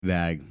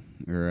bag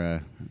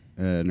or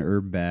an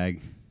herb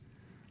bag,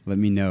 let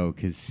me know.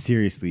 Because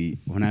seriously,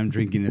 when I'm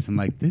drinking this, I'm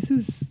like, this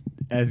is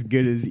as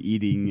good as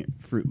eating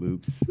Fruit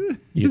Loops.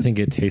 You think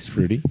it tastes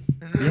fruity?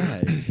 Yeah,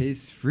 it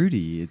tastes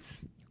fruity.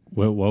 It's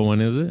What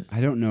one is it?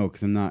 I don't know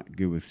because I'm not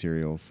good with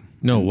cereals.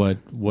 No,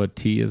 what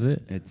tea is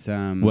it? It's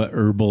what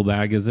herbal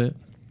bag is it?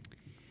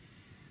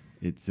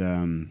 It's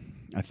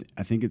I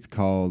think it's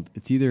called,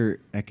 it's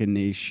either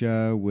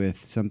echinacea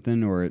with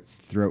something or it's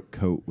throat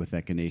coat with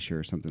echinacea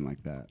or something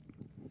like that.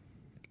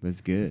 But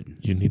it's good.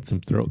 You need some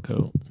throat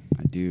coat.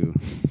 I do.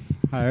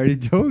 I already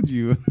told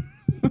you.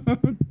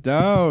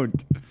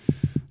 Don't.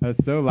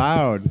 That's so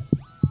loud.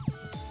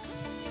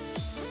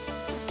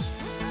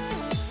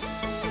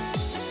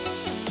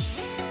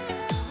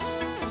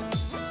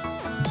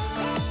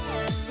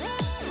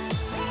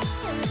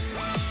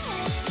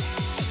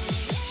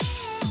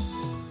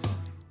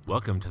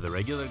 Welcome to the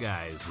Regular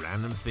Guys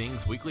Random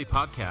Things Weekly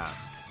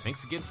Podcast.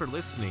 Thanks again for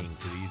listening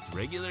to these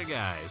regular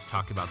guys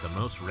talk about the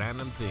most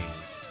random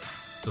things.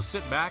 So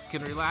sit back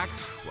and relax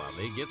while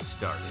they get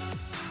started.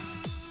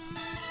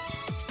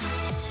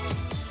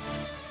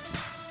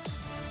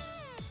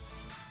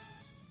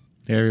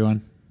 Hey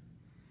everyone,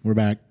 we're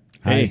back.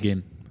 Hi Hey.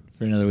 again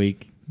for another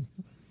week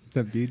What's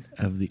up, dude?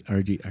 of the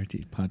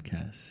RGRT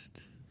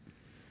podcast.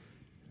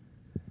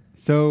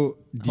 So,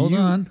 Hold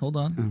on.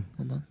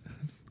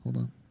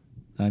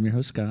 I'm your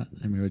host Scott.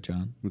 I'm here with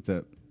John What's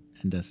up?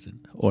 and Dustin.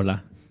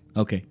 Hola.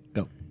 Okay,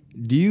 go.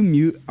 Do you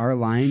mute our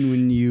line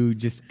when you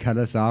just cut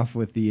us off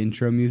with the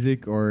intro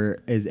music, or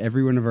is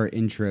every one of our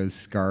intros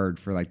scarred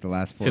for like the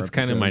last 4 It's episodes?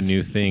 kind of my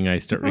new thing. I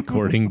start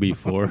recording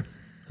before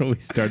we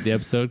start the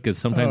episode because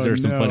sometimes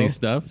there's some funny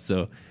stuff.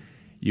 So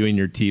you and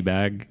your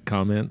teabag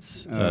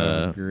comments.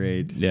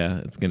 Great. Yeah,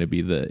 it's going to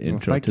be the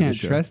intro Well, if I to the can't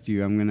show. trust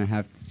you, I'm going to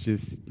have to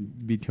just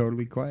be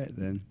totally quiet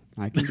then.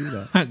 I can do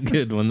that.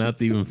 Good one.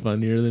 That's even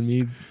funnier than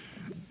me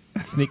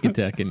sneak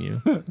attacking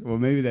you. Well,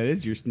 maybe that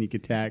is your sneak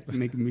attack,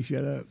 making me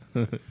shut up.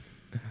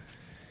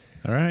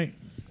 All right.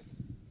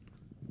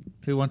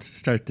 Who wants to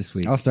start this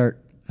week? I'll start.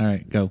 All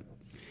right, go.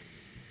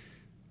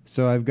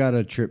 So I've got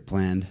a trip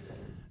planned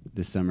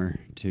this summer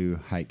to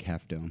hike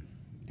Half Dome,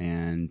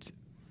 and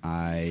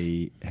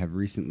I have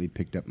recently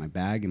picked up my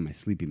bag and my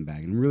sleeping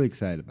bag, and I'm really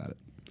excited about it.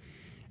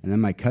 And then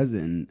my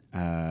cousin,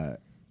 I'm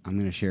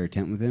going to share a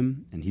tent with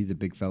him, and he's a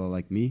big fellow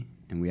like me,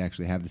 and we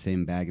actually have the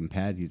same bag and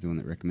pad. He's the one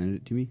that recommended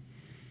it to me.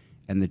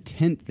 And the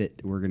tent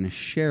that we're going to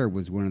share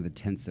was one of the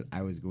tents that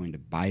I was going to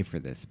buy for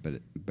this, but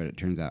it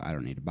turns out I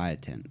don't need to buy a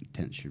tent. The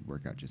tent should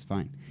work out just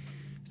fine.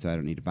 So I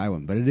don't need to buy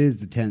one. But it is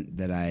the tent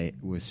that I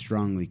was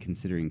strongly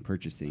considering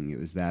purchasing. It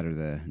was that or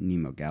the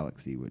Nemo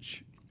Galaxy,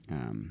 which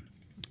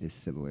is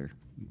similar.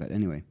 But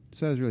anyway,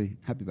 so I was really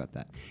happy about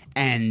that.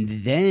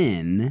 And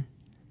then,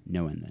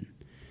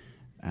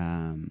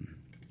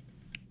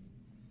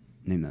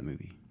 name that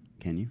movie.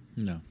 Can you?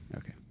 No.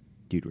 Okay.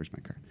 Dude, where's my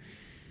car?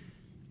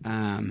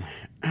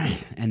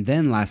 And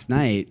then last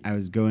night I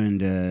was going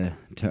to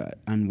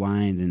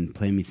unwind and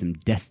play me some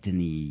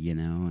Destiny,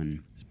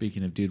 and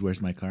Speaking of Dude,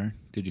 Where's My Car?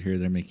 Did you hear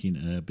they're making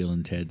a Bill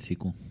and Ted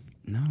sequel?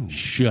 no.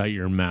 Shut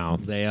your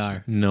mouth. They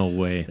are. No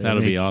way.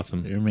 That'll be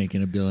awesome. They're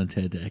making a Bill and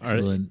Ted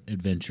Excellent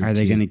Adventure. Are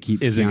they 2. going to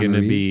keep Is it going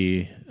to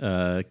be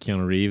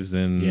Keanu Reeves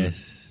and?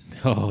 Yes.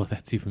 Oh,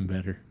 that's even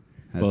better.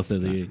 Both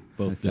That's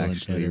Bill and Ted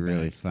actually are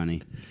really back.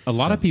 funny. A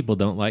lot of people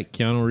don't like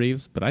Keanu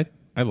Reeves, but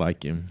I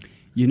like him.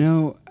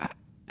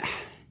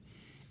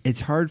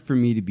 It's hard for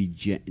me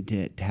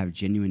to have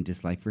genuine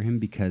dislike for him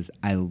because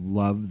I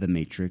love The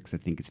Matrix. I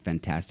think it's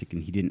fantastic,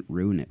 and he didn't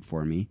ruin it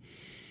for me.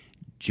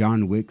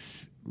 John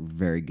Wick's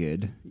very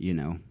good,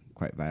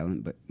 quite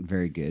violent, but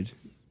very good,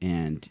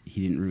 and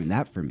he didn't ruin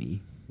that for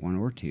me, 1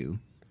 or 2.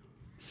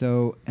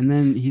 So, and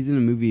then he's in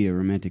a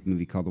romantic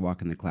movie called The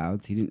Walk in the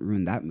Clouds. He didn't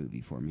ruin that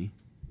movie for me.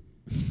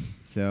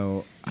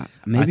 So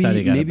maybe thought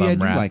he got a I bum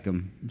do rap. like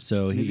him.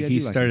 So Maybe I he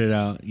do like started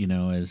out,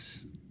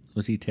 as,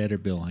 was he Ted or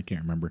Bill? I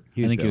can't remember.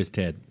 I think Bill. he was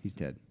Ted. He's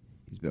Ted.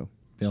 He's Bill.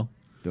 Bill?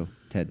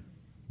 Ted.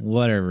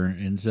 Whatever.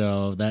 And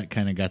so that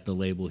kind of got the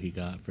label he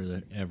got for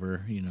the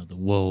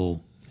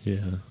whoa. Yeah.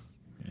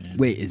 And,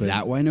 Wait, is but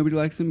that why nobody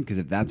likes him? Because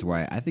if that's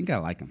why, I think I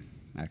like him,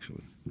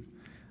 actually.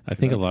 I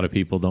think a lot of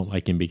people don't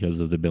like him because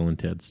of the Bill and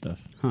Ted stuff.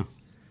 Huh.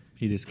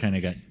 He just kind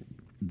of got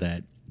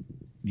that,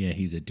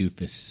 he's a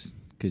doofus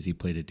because he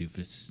played a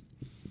doofus.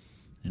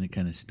 And it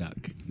kind of stuck.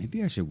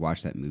 Maybe I should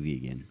watch that movie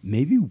again.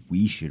 Maybe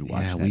we should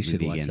watch that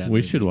movie again.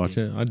 We should watch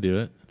it. I'd do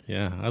it.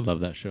 Yeah, I love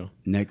that show.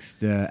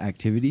 Next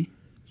activity?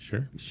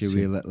 Sure. Should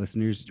we let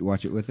listeners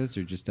watch it with us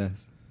or just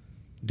us?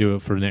 Do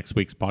it for next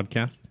week's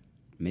podcast?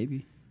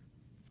 Maybe.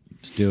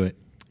 Let's do it.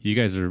 You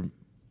guys are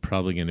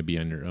probably going to be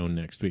on your own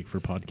next week for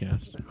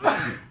podcast.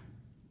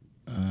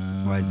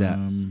 Why is that?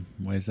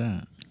 Why is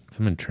that?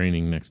 I'm in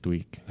training next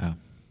week. Oh.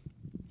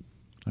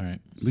 All right.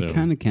 We So-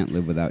 kind of can't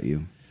live without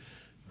you.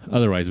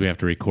 Otherwise, we have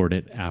to record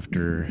it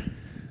after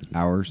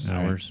Hours.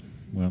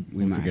 Well, We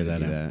we'll might figure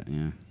have to that do out.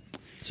 Yeah.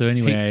 So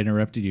anyway, Hey. I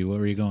interrupted you. What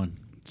were you going?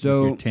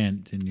 So With your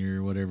tent and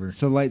your whatever.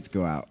 So lights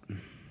go out.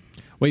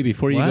 Wait,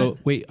 before you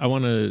What? go, I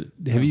want to.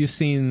 Have you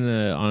seen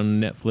on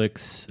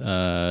Netflix?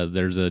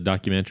 There's a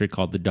documentary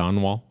called The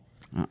Dawn Wall.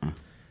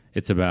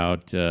 It's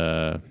about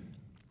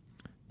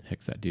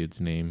heck's that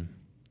dude's name?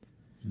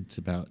 It's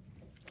about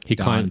He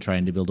Don climbed.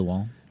 trying to build a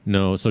wall.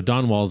 No, so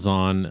Dawn Wall's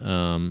on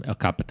El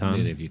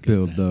Capitan If you could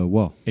Build the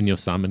wall. in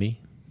Yosemite.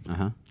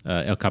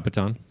 El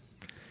Capitan.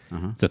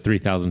 It's a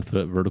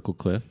 3,000-foot vertical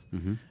cliff,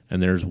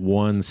 and there's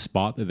one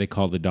spot that they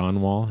call the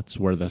Dawn Wall. It's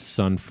where the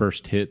sun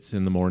first hits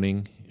in the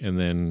morning, and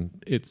then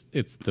it's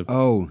the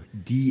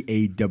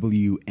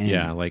DAWN.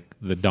 yeah, like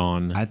the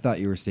dawn. I thought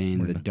you were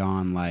saying the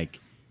dawn, like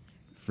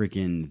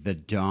freaking the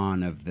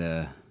dawn of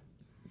the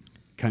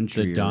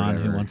country. The or Don who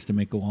whatever. wants to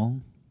make a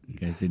wall. You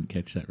guys didn't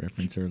catch that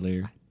reference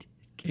earlier.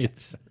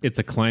 It's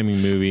a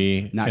climbing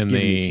movie, Not and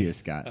giving it to you,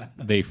 Scott.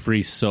 they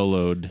free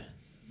soloed.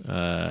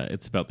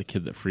 It's about the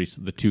kid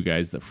the two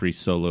guys that free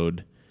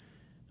soloed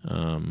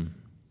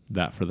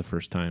that for the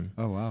first time.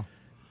 Oh wow.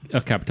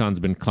 El Capitan's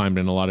been climbed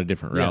in a lot of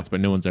different routes, but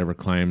no one's ever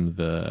climbed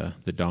the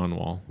Dawn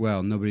Wall.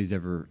 Well, nobody's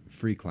ever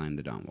free climbed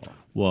the Dawn Wall.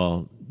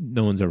 Well,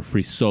 no one's ever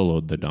free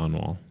soloed the Dawn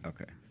Wall.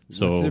 Okay.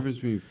 So- What's the difference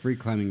between free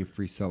climbing and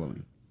free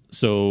soloing?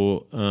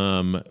 So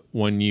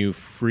when you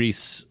free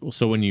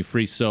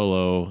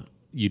solo,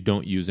 you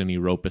don't use any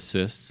rope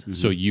assists.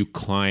 So you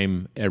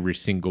climb every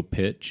single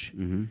pitch,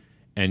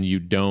 and you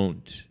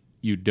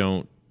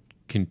don't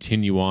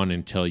continue on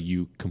until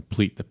you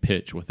complete the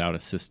pitch without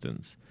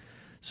assistance.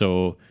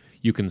 So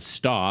you can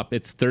stop.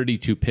 It's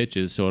 32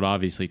 pitches, so it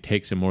obviously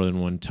takes them more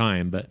than one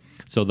time. But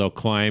so they'll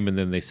climb, and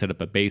then they set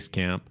up a base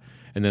camp,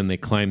 and then they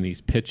climb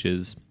these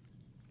pitches.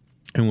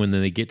 And when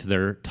they get to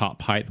their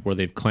top height where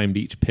they've climbed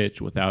each pitch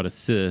without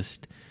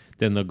assist,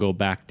 then they'll go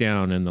back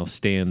down and they'll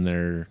stay on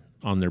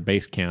their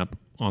base camp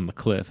on the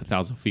cliff,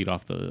 1,000 feet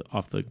off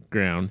the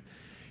ground,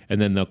 and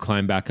then they'll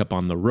climb back up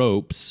on the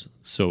ropes,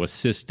 so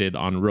assisted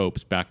on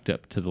ropes, backed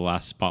up to the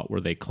last spot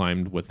where they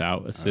climbed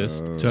without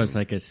assist. So it's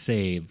like a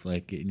save,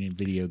 like in a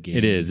video game.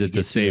 It is. You It's get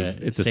a to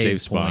save. It's a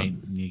save spot.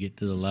 point, and you get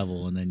to the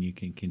level, and then you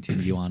can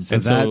continue on. So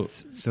And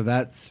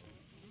that's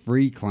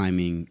free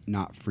climbing,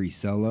 not free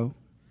solo.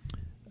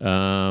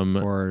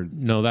 Or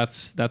No,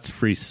 that's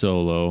free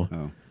solo.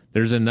 oh,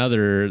 There's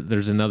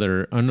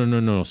another. Oh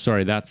no.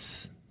 Sorry,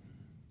 that's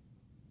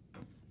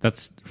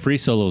free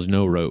solo's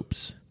no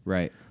ropes.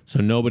 right. So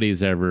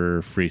nobody's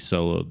ever free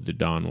soloed the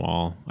Dawn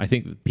Wall. I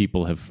think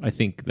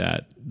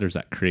that there's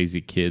that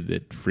crazy kid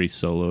that free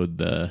soloed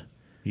the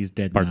He's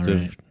dead parts now,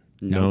 of. right?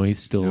 No, he's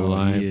still No,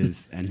 alive. He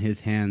is, and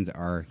his hands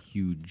are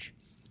huge.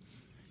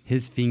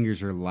 His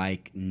fingers are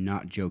like,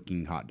 not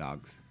joking, hot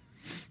dogs,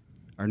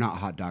 or not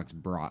hot dogs,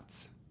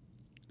 brats.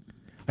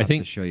 I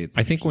think. to show you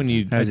I think pictures when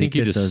you. How I does he think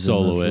you fit just those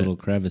in those solo it. little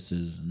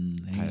crevices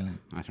and hang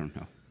out? I don't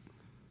know.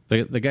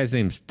 The guy's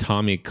name's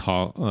Tommy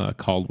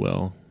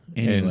Caldwell.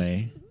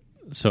 Anyway,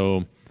 And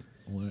so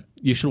what?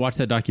 you should watch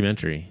that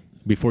documentary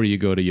before you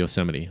go to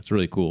Yosemite. It's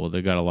really cool.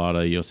 They got a lot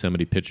of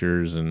Yosemite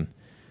pictures and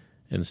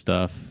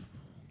stuff.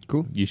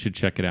 Cool. You should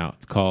check it out.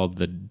 It's called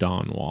The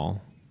Dawn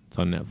Wall. It's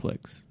on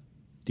Netflix.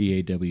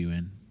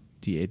 DAWN,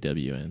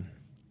 DAWN.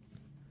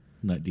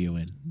 not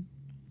DON.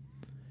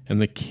 And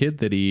the kid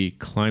that he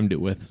climbed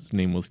it with, his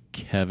name was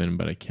Kevin,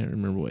 but I can't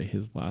remember what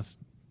his last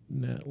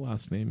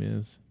name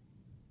is.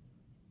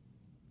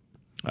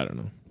 I don't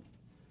know.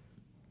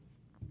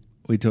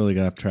 We totally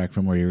got off track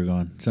from where you were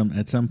going.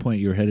 At some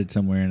point, you were headed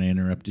somewhere, and I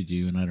interrupted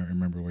you, and I don't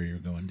remember where you were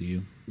going. Do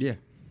you? Yeah.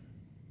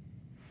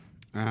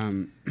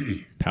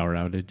 Power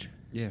outage.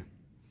 Yeah.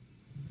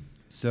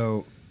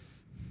 So,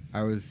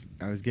 I was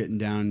getting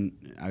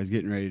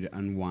ready to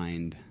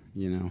unwind.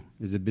 You know,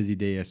 it was a busy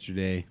day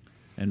yesterday.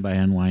 And by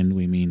unwind,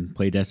 we mean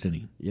play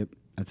Destiny. Yep,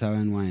 that's how I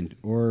unwind,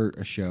 or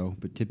a show.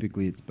 But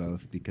typically, it's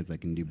both because I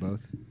can do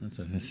both. That's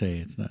what I say.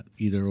 It's not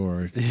either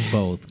or. It's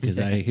both. Because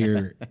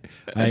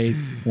I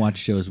watch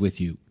shows with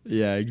you.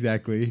 Yeah,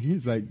 exactly.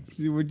 He's like,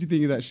 "What'd you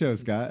think of that show,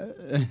 Scott?"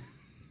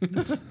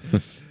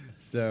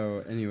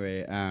 So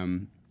anyway,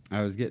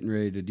 I was getting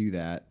ready to do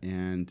that,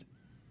 and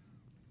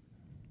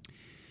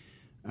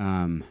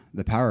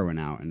the power went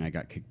out, and I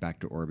got kicked back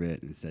to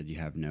orbit and said, "You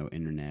have no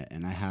internet."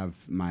 And I have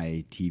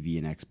my TV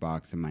and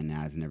Xbox and my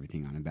NAS and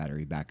everything on a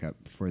battery backup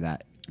for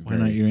that. Why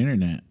not your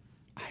internet?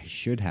 I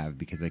should have,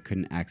 because I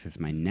couldn't access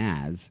my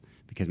NAS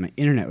because my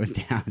internet was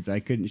down, so I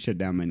couldn't shut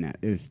down my NAS.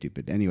 It was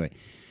stupid. Anyway,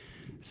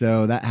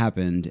 so that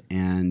happened,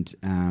 and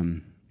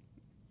I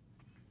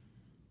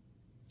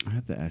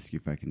have to ask you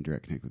if I can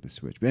direct connect with the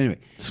switch. But anyway,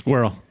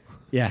 Squirrel.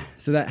 yeah.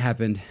 So that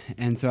happened,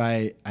 and so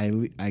I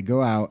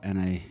go out and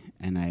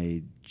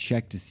I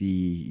check to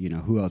see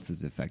who else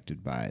is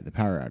affected by the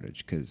power outage,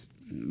 because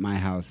my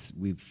house,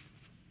 we've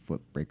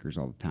flipped breakers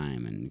all the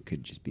time, and it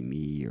could just be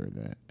me or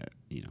the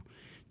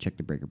check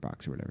the breaker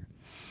box or whatever.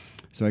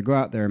 So I go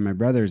out there, and my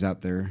brother's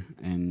out there,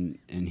 and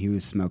he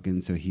was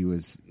smoking, so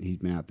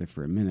he'd been out there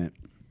for a minute,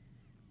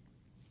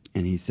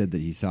 and he said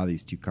that he saw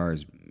these two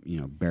cars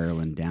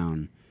barreling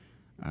down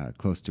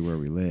close to where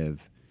we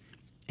live,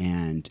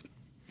 and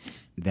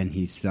then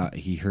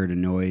he heard a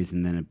noise,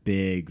 and then a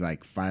big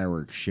like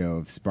fireworks show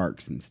of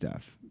sparks and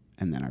stuff,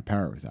 and then our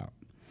power was out.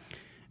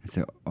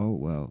 So, oh,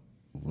 well,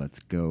 let's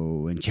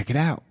go and check it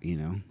out.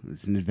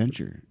 It's an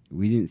adventure.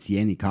 We didn't see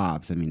any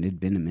cops. I mean, it'd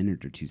been a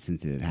minute or two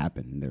since it had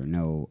happened. There were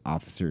no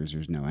officers.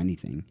 There's no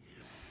anything.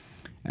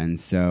 And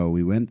so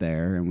we went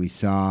there and we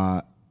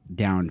saw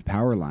downed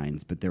power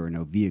lines, but there were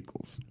no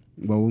vehicles.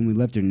 Well, when we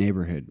left our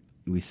neighborhood,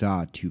 we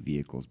saw 2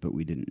 vehicles, but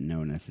we didn't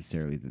know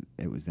necessarily that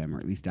it was them, or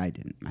at least I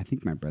didn't. I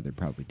think my brother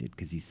probably did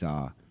because he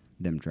saw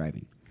them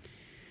driving.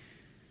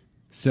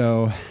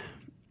 So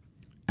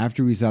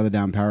after we saw the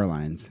downed power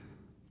lines,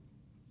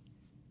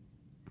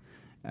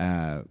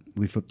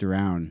 we flipped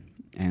around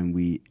and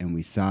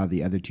we saw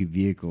the other 2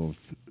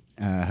 vehicles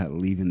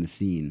leaving the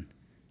scene,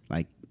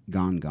 like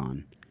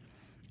gone.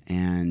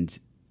 And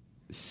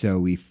so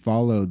we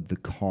followed the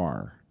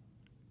car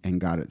and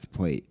got its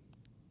plate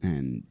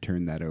and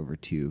turned that over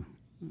to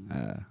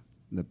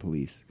the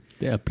police.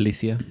 Yeah,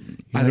 policia.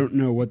 I don't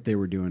know what they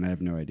were doing. I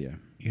have no idea.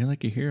 You're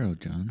like a hero,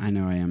 John. I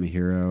know I am a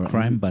hero.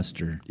 Crime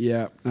buster.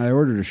 Yeah. I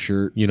ordered a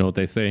shirt. You know what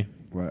they say?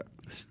 What?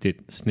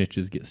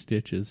 Snitches get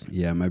stitches.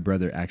 Yeah, my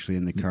brother actually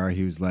in the car,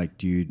 he was like,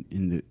 dude,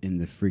 in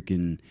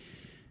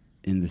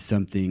the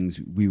somethings,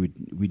 we'd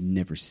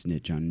never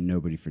snitch on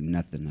nobody for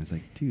nothing. I was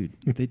like, dude,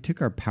 they took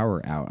our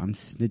power out. I'm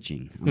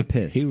snitching. I'm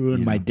pissed. He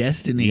ruined my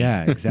destiny.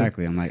 Yeah,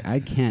 exactly. I'm like,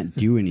 I can't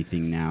do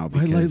anything now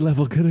My because light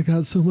level could have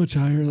got so much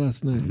higher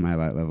last night. my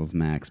light level's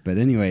max. But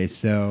anyway,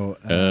 so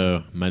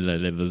My light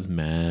level's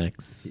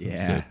max.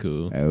 yeah, So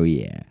cool. Oh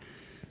yeah.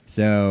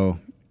 So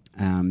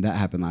that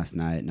happened last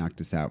night. Knocked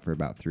us out for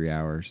about 3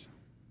 hours,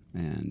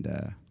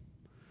 and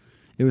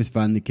it was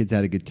fun. The kids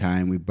had a good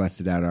time. We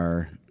busted out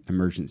our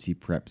emergency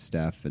prep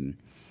stuff, and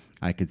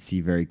I could see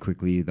very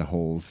quickly the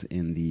holes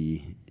in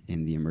the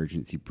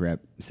emergency prep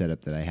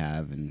setup that I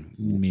have. And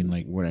You mean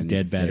like what I need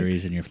dead to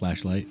batteries fix. in your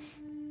flashlight?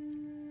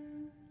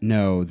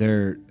 No,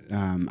 they're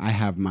I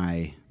have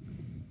my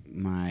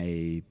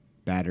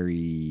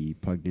battery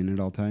plugged in at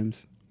all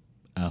times.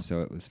 Oh.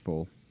 So it was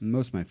full.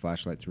 Most of my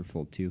flashlights were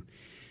full too.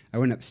 I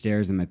went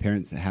upstairs and my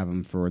parents have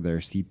them for their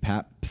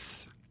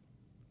CPAPs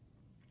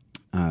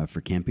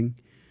for camping.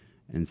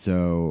 And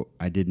so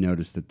I did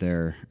notice that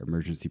their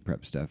emergency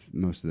prep stuff,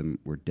 most of them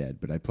were dead,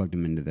 but I plugged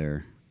them into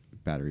their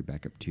battery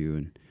backup too.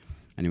 And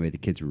anyway, the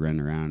kids were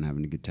running around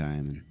having a good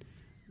time,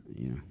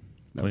 and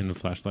Playing with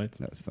flashlights.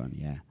 that was fun.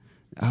 Yeah.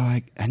 Oh,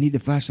 I need the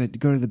flashlight to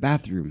go to the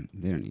bathroom.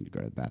 They don't need to go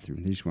to the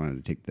bathroom. They just wanted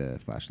to take the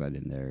flashlight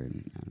in there,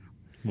 and I don't know.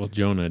 Well,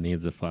 Jonah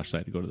needs a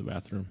flashlight to go to the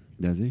bathroom,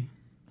 Does he?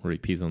 or he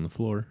pees on the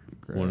floor.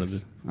 One of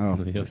Gross. the. one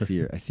of the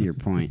other. I see your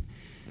point.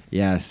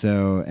 Yeah.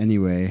 So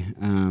anyway,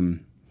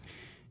 and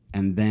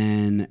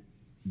then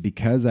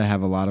because I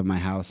have a lot of my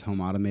house home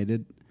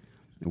automated,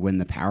 when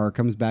the power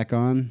comes back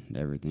on,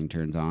 everything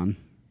turns on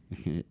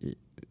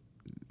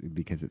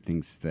because it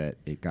thinks that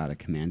it got a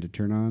command to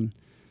turn on.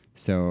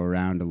 So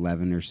around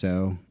 11 or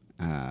so,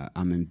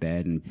 I'm in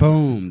bed and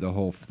boom, the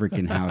whole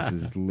freaking house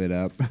is lit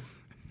up.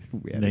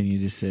 And then you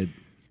just said,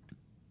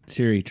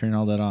 Siri, turn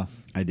all that off.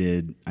 I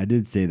did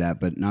say that,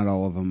 but not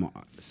all of them.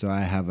 So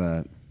I have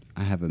a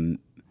And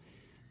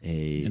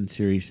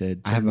Siri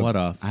said, I have turn what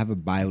off? I have a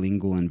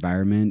bilingual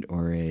environment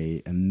or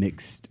a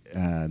mixed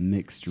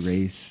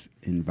race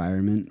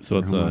environment. So for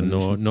it's home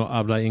no automation.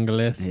 habla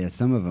inglés. Yeah,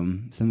 some of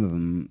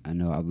them I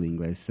know habla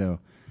inglés. So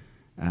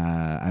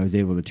I was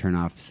able to turn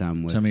off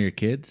some with Some of your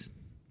kids?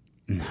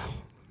 no.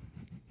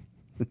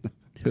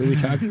 Who are we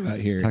talking about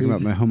here? Talking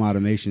Who's- about my home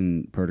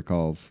automation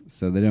protocols,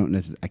 so they don't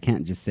necessarily. I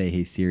can't just say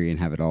 "Hey Siri" and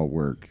have it all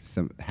work.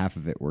 Half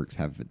of it works,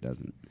 half of it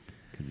doesn't,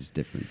 because it's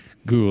different.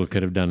 Google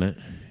could have done it.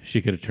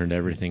 She could have turned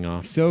everything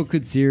off. So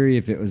could Siri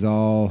if it was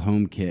all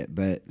HomeKit,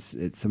 but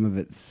it's some of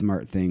it's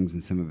smart things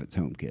and some of it's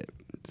HomeKit.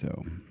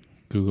 So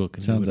Google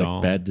can Sounds do it like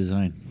all. bad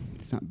design.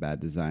 it's not bad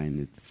design.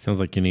 It's Sounds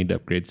like you need to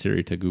upgrade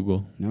Siri to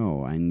Google.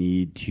 no. I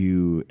need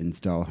to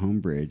install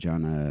Homebridge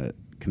on a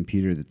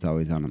computer that's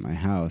always on at my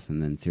house,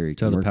 and then Siri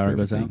So can the work power for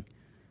goes out? everything.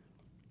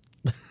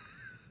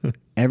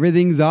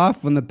 Everything's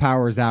off when the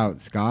power's out,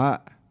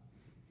 Scott.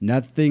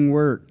 Nothing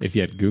works. If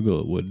you had Google,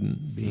 it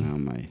wouldn't be. Oh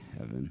my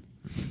heaven.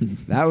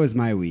 That was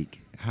my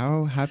week.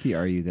 How happy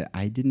are you that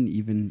I didn't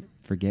even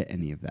forget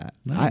any of that?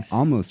 Nice. I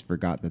almost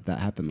forgot that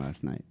happened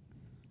last night.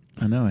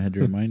 I know, I had to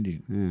remind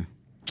you. Yeah.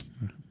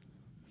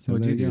 So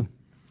What'd there you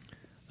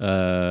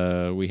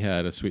go. We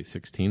had a Sweet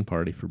 16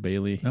 party for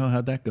Bailey Oh,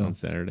 how'd that go? on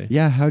Saturday.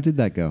 Yeah, how did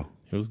that go?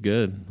 It was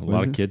good. A Was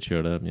lot it? of kids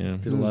showed up. Yeah.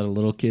 Did a lot of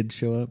little kids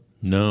show up?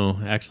 No,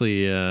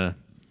 actually,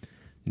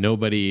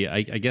 nobody.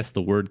 I guess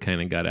the word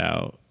kind of got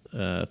out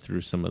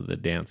through some of the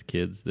dance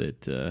kids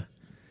that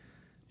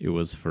it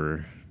was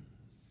for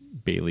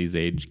Bailey's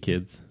age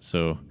kids.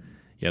 So,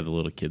 yeah, the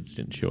little kids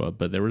didn't show up,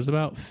 but there was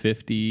about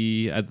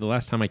 50. The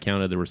last time I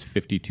counted, there was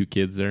 52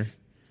 kids there,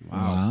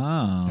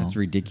 Wow. That's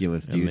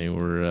ridiculous, dude. and they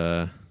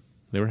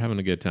were having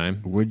a good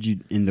time. Would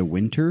you in the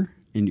winter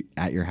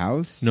at your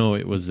house? No,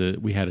 it was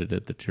we had it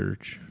at the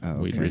church. Oh,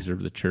 We'd okay.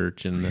 reserved the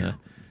church, and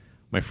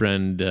my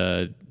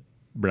friend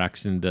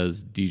Braxton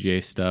does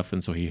DJ stuff,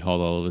 and so he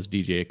hauled all of his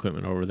DJ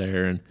equipment over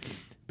there, and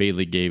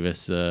Bailey gave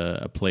us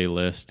a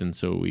playlist, and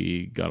so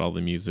we got all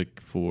the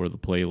music for the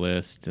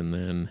playlist, and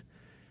then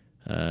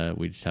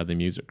We just had the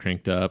music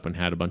cranked up and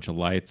had a bunch of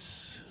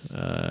lights.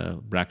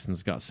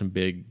 Braxton's got some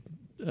big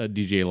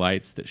DJ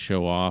lights that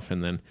show off,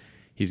 and then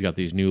he's got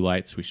these new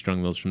lights. We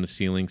strung those from the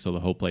ceiling, so the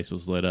whole place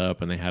was lit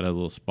up, and they had a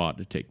little spot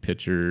to take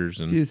pictures.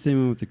 And See the same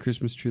one with the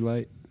Christmas tree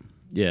light?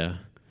 yeah,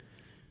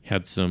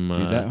 had some.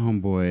 Dude, that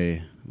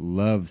homeboy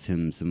loves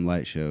him some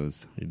light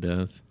shows. He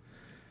does.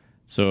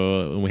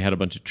 So we had a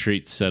bunch of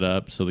treats set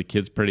up, so the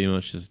kids pretty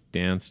much just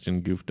danced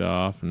and goofed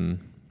off, and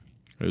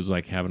it was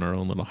like having our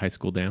own little high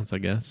school dance, I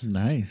guess.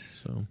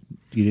 Nice. So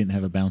You didn't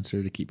have a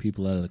bouncer to keep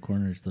people out of the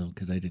corners, though,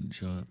 because I didn't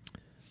show up.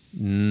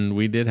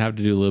 we did have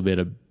to do a little bit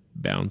of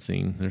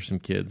bouncing. There's some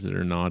kids that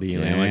are naughty,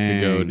 and they like to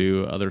go Dang.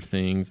 do other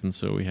things, and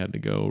so we had to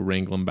go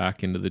wrangle them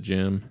back into the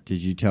gym.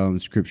 Did you tell him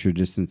scripture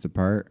distance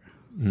apart?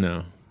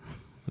 No.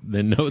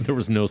 There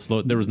was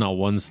not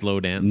one slow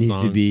dance Needs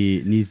song. to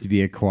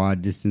be a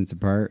quad distance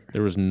apart.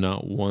 There was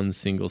not one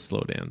single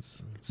slow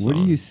dance song. What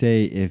do you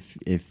say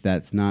if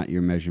that's not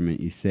your measurement?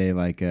 You say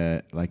like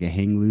a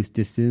hang loose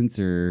distance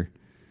or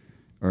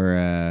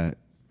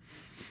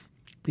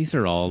These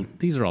are all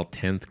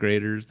 10th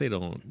graders. They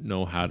don't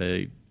know how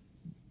to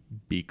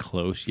be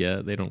close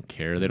yet. They don't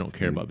care. They don't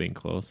care about being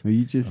close. well,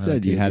 you just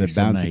said you dude, had you're to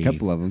so bounce a naive.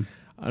 couple of them.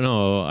 I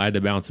know I had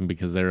to bounce them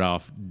because they're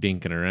off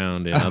dinking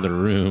around in other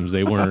rooms.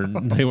 They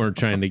weren't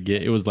trying to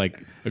get. It was like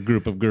a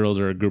group of girls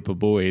or a group of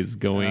boys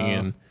going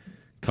and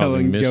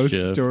causing Telling mischief.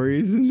 ghost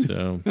stories. And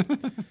So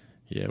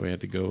yeah, we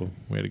had to go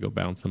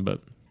bounce them,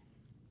 but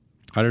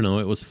I don't know.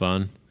 It was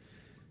fun.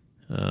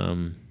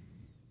 And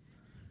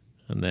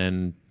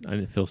then I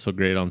didn't feel so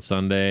great on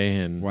Sunday,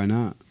 and why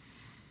not?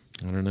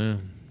 I don't know.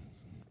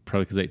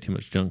 Probably because I ate too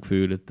much junk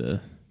food at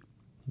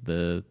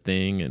the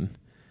thing, and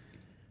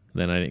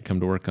then I didn't come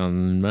to work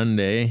on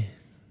Monday. I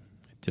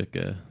took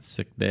a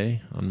sick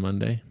day on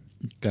Monday.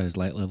 Got his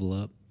light level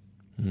up.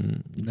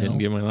 Didn't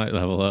get my light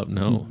level up.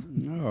 No,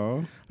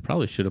 Oh,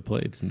 probably should have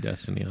played some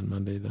Destiny on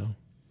Monday though.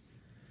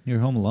 You're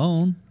home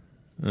alone.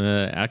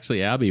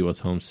 Actually, Abby was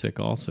homesick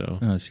also.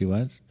 Oh, she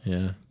was?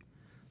 Yeah,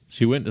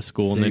 she went to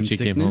school and then Same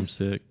she came home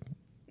sickness? sick.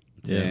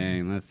 Yeah,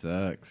 dang, that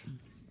sucks.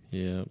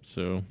 yeah.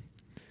 So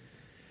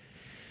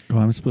Oh,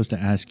 I'm supposed to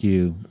ask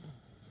you.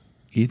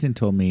 Ethan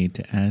told me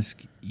to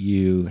ask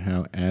you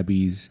how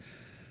Abby's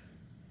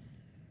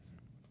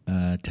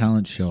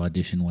talent show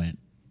audition went.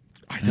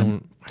 I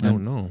don't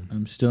know.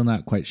 I'm still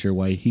not quite sure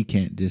why he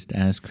can't just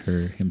ask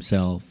her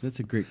himself. That's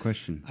a great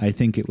question. I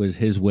think it was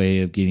his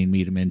way of getting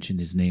me to mention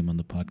his name on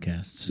the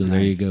podcast. So there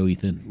you Nice. go,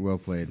 Ethan. Well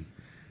played.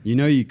 You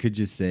know, you could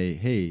just say,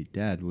 "Hey,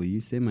 Dad, will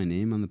you say my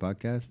name on the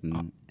podcast?"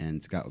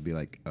 And Scott would be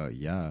like,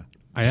 "Yeah."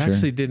 I Sure.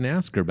 actually didn't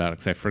ask her about it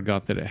because I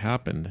forgot that it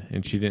happened,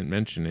 and she didn't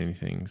mention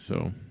anything.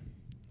 So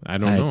I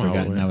don't I know. had how it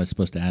forgotten went. I was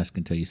supposed to ask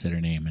until you said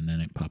her name, and then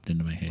it popped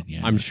into my head.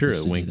 Yeah, I'm we're sure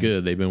supposed it to went do that.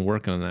 good. They've been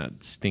working on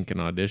that stinking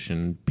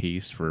audition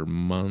piece for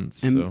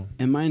months.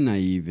 Am I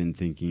naive in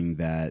thinking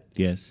that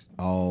Yes.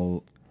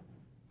 all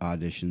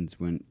auditions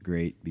went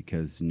great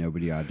because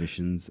nobody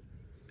auditions,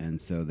 and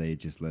so they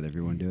just let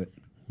everyone do it?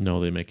 No,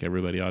 they make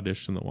everybody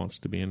audition that wants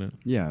to be in it.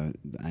 Yeah,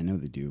 I know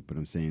they do, but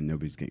I'm saying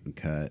nobody's getting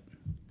cut.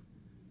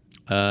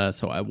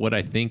 What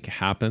I think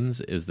happens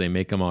is they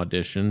make them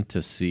audition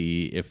to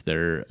see if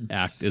their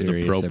act is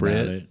Serious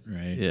appropriate. about it,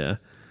 right? Yeah.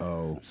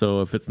 Oh,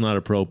 So if it's not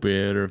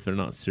appropriate or if they're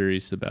not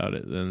serious about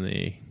it, then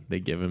they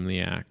give them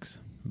the axe.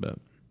 But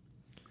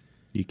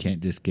You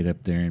can't just get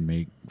up there and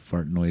make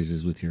fart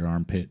noises with your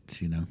armpits,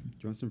 you know. do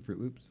you want some Fruit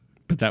Loops?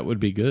 that would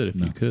be good if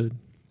No. you could.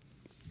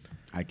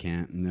 I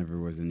can't. Never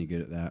was any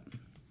good at that.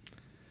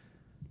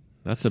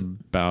 That's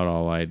about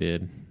all I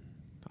did.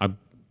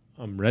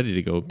 I'm ready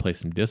to go play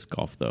some disc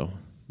golf though.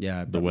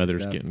 Yeah, I The brought my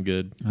weather's stuff. getting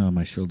good. Oh,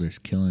 my shoulder's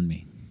killing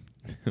me.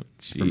 From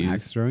Jeez.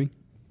 axe throwing.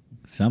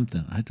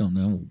 Something. I don't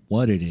know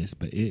what it is,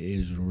 but it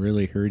is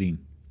really hurting.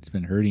 It's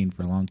been hurting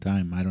for a long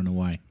time. I don't know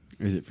why.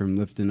 Is it from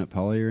lifting up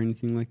poly or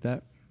anything like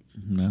that?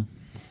 No.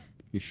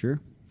 You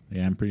sure?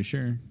 Yeah, I'm pretty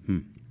sure.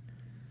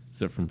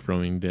 Is it from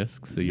throwing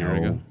discs a year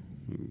No. ago?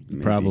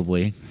 Maybe.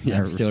 Probably. Yeah.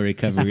 I'm still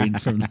recovering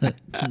from the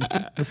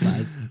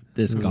last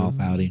disc golf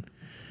outing.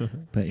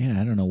 But yeah,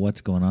 I don't know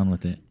what's going on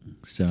with it.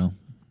 So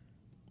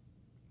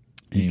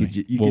You anyway,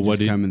 could, you Well, could what just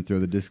did- come and throw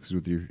the discs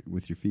with your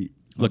feet.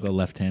 I'll go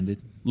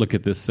left-handed. Look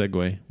at this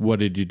segue. What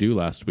did you do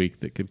last week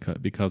that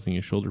could be causing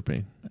you shoulder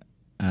pain?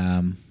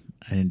 I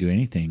didn't do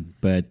anything,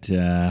 but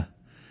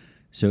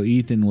so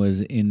Ethan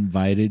was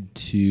invited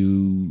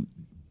to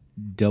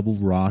double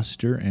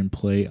roster and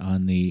play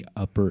on the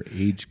upper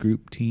age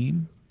group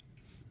team.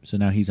 So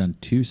now he's on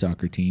 2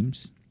 soccer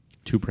teams.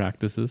 2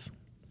 practices.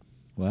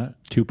 What?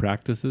 2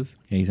 practices.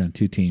 Yeah, he's on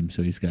 2 teams,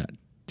 so he's got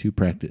 2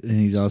 practice, and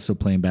he's also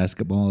playing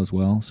basketball as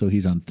well. So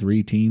he's on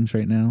 3 teams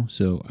right now.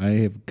 So I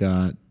have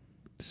got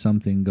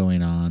something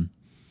going on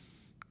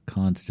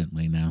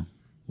constantly now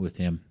with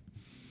him.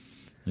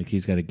 Like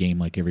he's got a game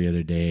like every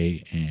other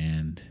day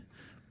and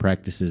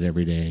practices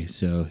every day.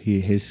 So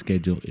his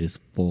schedule is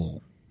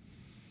full.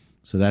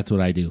 So that's what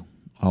I do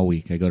all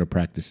week. I go to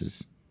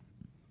practices.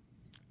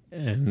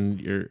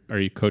 And are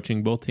you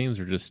coaching both teams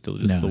or just No,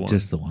 the one?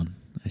 just the one.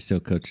 I still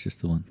coach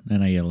just the one,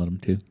 and I yell at him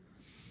too.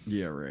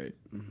 Yeah, right.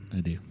 I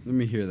do. Let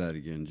me hear that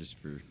again, just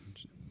for.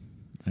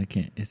 I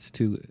can't. It's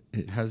too.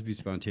 It has to be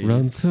spontaneous.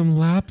 Run some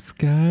laps,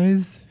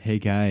 guys. Hey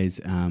guys,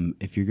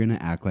 if you're gonna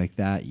act like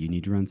that, you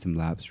need to run some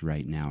laps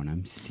right now, and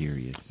I'm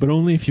serious. But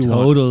only if you want.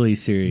 Totally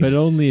serious. But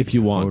only if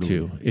you want Totally.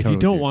 to. If Totally you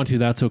don't serious. want to,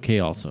 that's okay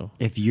also.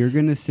 If you're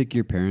gonna sick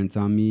your parents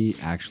on me,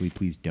 actually,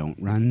 please don't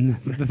run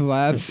the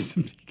laps.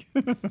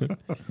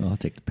 I'll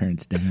take the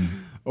parents down.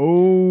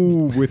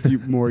 Oh, with you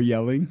more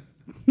yelling.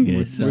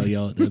 Yes, I'll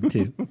yell at them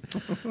too, and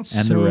the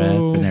So-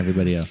 ref and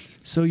everybody else.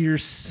 So your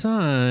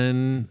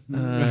son,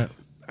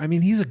 I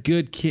mean, he's a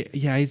good kid.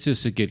 Yeah, he's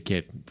just a good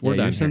kid. We're Yeah,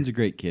 done your son's here. a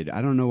great kid.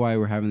 I don't know why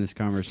we're having this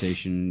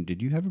conversation.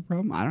 Did you have a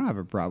problem? I don't have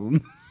a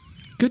problem.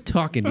 Good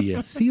talking to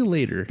you. See you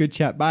later. Good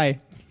chat. Bye.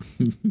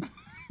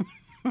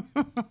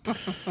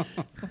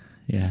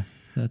 Yeah,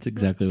 that's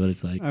exactly what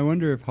it's like. I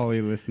wonder if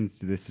Holly listens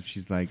to this, if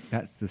she's like,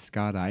 that's the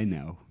Scott I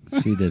know.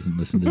 She doesn't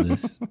listen to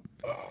this.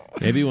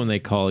 Maybe when they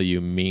call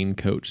you mean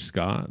Coach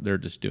Scott, they're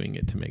just doing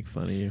it to make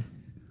fun of you.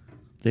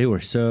 They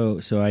were so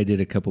I did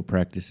a couple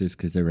practices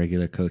because their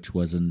regular coach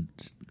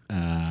wasn't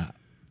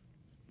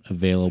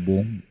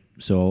available.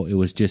 So it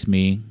was just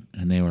me,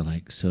 and they were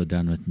like so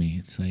done with me.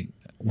 It's like,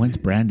 when's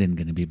Brandon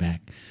going to be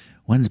back?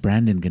 When's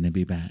Brandon going to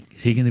be back?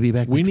 Is he going to be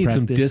back? We next need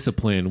some practice?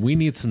 discipline. We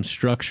need some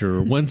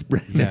structure. When's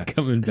Brandon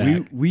coming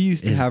back? We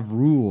used to have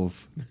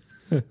rules.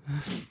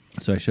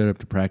 So I showed up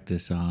to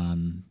practice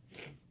on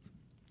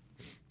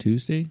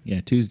Tuesday. Yeah,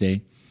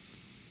 Tuesday.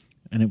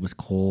 And it was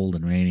cold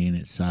and rainy and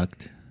it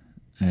sucked.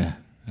 I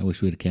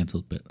wish we'd have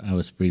canceled, but I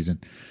was freezing.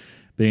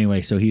 But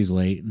anyway, so he's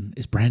late. And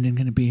is Brandon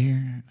going to be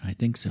here? I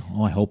think so.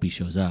 Oh, I hope he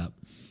shows up.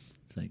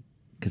 It's like,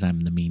 because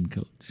I'm the mean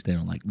coach. They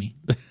don't like me.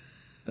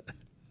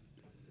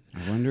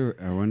 I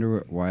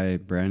wonder why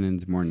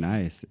Brandon's more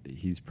nice.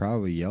 He's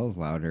probably yells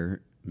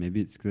louder.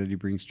 Maybe it's that he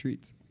brings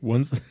treats.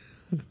 When's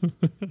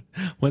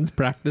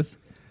practice?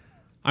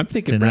 I'm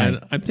thinking, Tonight.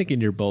 Brandon. I'm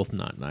thinking you're both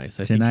not nice.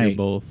 I think Tonight. you're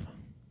both.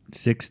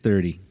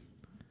 6:30.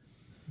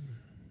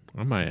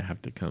 I might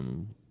have to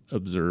come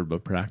observe a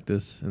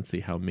practice and see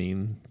how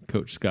mean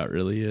Coach Scott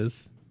really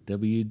is.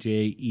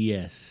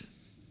 WJES.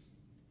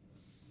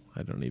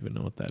 I don't even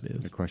know what that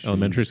is. Equestrian.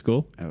 Elementary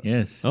school?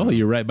 Yes. Oh,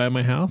 you're right by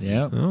my house?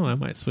 Yeah. Oh, I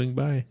might swing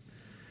by.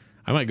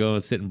 I might go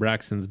and sit in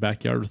Braxton's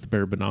backyard with a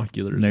pair of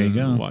binoculars There you and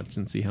go. watch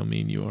and see how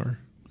mean you are.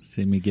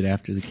 See me get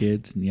after the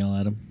kids and yell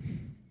at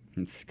them.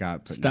 And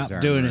Scott putting Stop his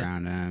arm doing it.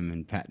 around him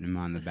and patting him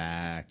on the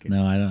back. And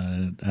No,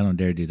 I don't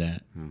dare do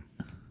that. Oh.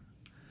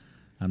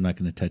 I'm not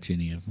going to touch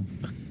any of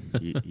them.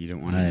 you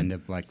don't want to end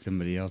up like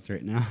somebody else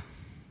right now.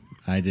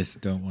 I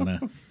just don't want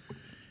to.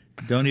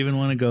 Don't even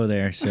want to go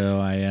there.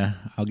 So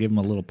I'll give them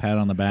a little pat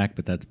on the back,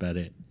 but that's about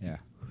it. Yeah.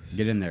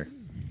 Get in there.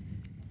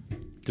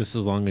 Just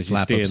as long as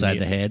Slap you stay upside in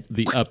the head.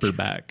 the upper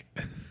back.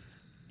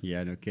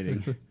 Yeah, no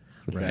kidding.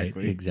 Right?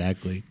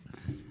 Exactly.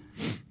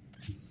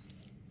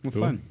 Well,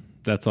 Cool. fun.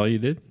 That's all you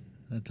did?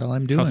 That's all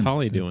I'm doing. How's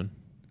Holly doing?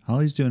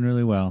 Holly's doing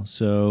really well.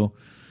 So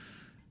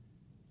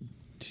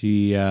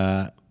she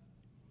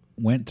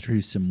went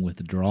through some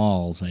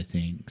withdrawals, I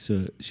think.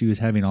 So she was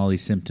having all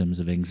these symptoms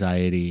of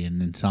anxiety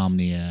and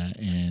insomnia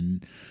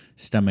and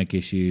stomach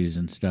issues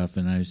and stuff.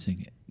 And I was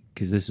thinking,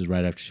 because this is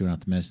right after she went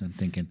off the medicine, I'm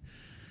thinking,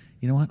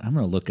 you know what? I'm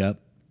going to look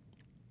up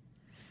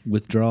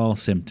withdrawal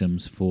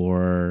symptoms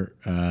for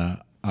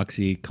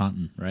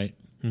OxyContin, right?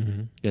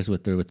 Mm-hmm. Guess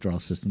what their withdrawal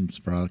systems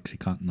for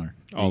OxyContin are?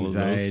 All of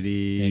those.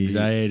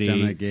 Anxiety,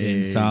 stomach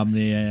aches,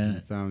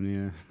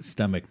 insomnia,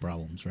 stomach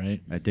problems,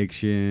 right?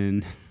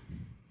 addiction.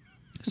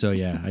 So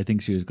yeah, I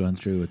think she was going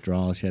through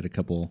withdrawal. She had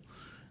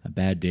a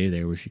bad day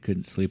there where she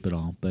couldn't sleep at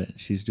all, but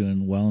she's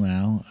doing well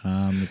now.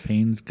 The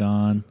pain's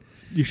gone.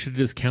 You should have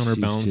just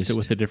counterbalanced She's it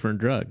with a different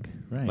drug,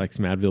 Right. like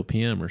some Advil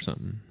PM or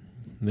something.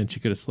 And then she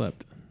could have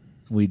slept.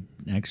 We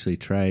actually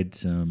tried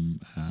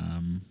some.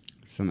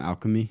 Some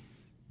alchemy.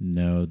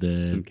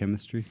 The Some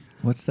chemistry.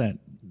 what's that?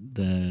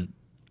 The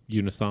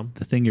Unisom,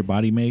 thing your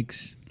body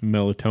makes,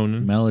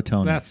 melatonin.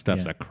 melatonin. That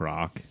stuff's Yeah. a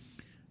crock.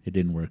 It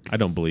didn't work. I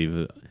don't believe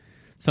it.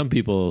 Some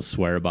people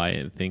swear by it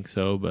and think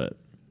so, but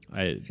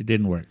It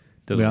didn't work.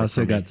 Doesn't We work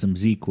also for me. got some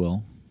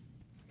ZQL.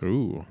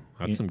 Ooh,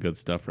 that's Yeah. some good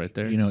stuff right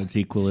there. You know what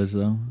ZQL is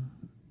though?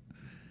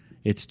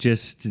 It's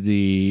just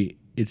the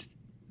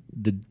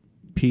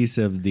piece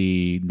of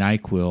the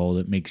NyQuil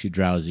that makes you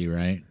drowsy,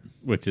 right?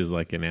 Which is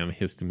like an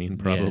antihistamine,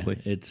 probably.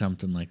 Yeah, it's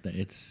something like that.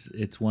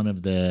 It's one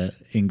of the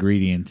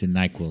ingredients in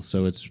NyQuil,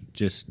 so it's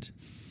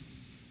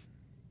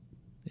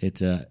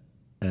a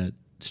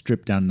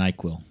stripped down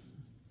NyQuil.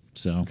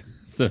 So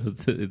So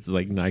it's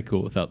like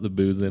NyQuil without the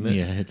booze in it.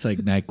 yeah, it's like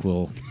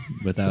NyQuil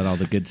without all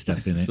the good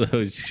stuff in it. So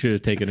you should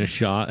have taken a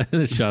shot,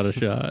 a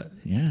shot.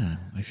 Yeah,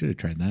 I should have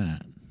tried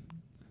that.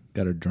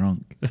 Got her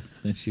drunk,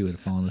 then she would have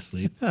fallen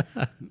asleep.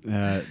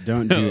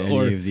 Don't do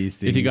Or any of these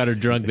things. if you got her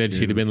drunk, then if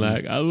she'd have you're been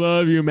listening. like, "I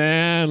love you,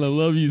 man. I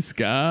love you,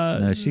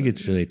 Scott." No, she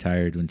gets really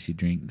tired when she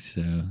drinks,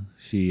 so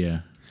she.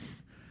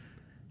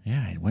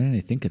 Yeah, why didn't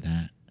I think of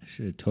that? I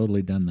should have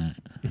totally done that.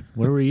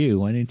 Where were you?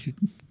 Why didn't you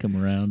come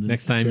around? And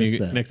Next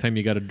time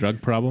you got a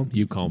drug problem,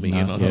 you call me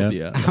and I'll help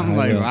you out. I'm I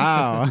like, will.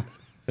 wow.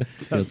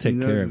 He'll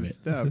take care of it.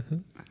 Stuff.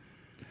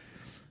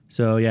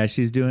 So, yeah,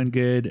 she's doing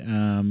good.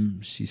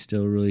 She's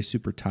still really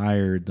super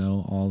tired,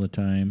 though, all the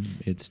time.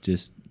 It's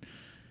just,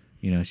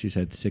 she's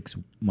had 6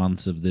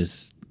 months of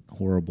this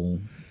horrible,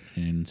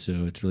 and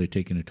so it's really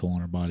taking a toll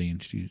on her body,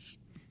 and she's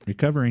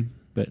recovering,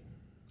 but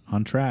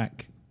on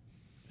track.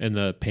 And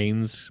the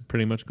pain's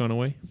pretty much gone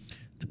away?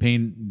 The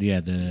pain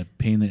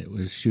that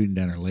was shooting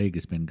down her leg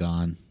has been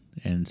gone,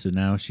 and so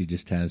now she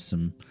just has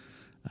some,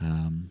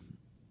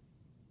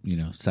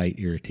 site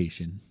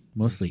irritation,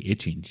 mostly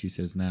itching. She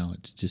says now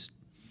it's just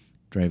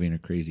driving her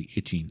crazy,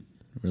 itching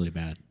really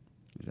bad.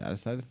 Is that a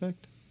side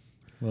effect?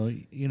 Well,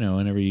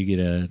 whenever you get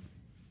a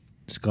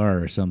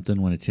scar or something,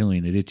 when it's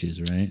healing, it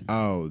itches, right?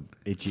 Oh,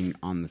 itching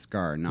on the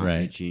scar, not Right.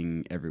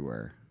 itching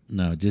everywhere.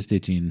 No, just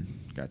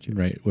itching. Gotcha.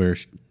 Right where,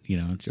 she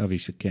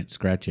obviously can't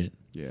scratch it.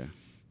 Yeah.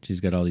 She's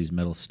got all these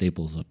metal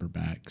staples up her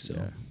back, so.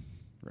 Yeah.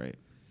 Right.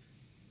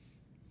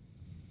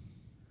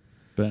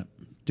 But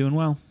doing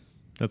well.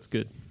 That's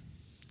good.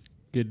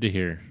 Good to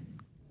hear.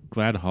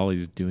 Glad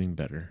Holly's doing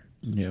better.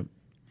 Yep.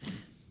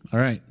 All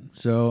right.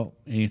 So,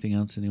 anything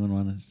else anyone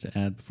wants to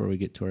add before we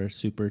get to our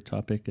super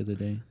topic of the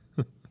day?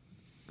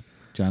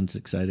 John's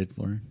excited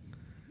for.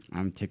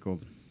 I'm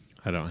tickled.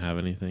 I don't have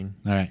anything.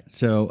 All right.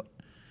 So,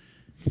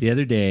 the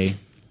other day,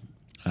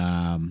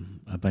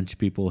 a bunch of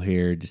people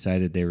here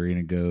decided they were going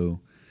to go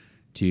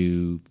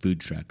to food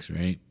trucks,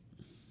 right?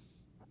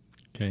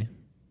 Okay.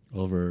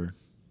 Over.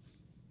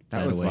 That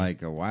By the was way.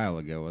 like a while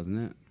ago,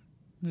 wasn't it?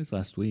 It was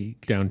last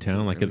week.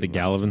 Downtown, like at the Really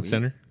Gallivan last week?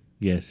 Center?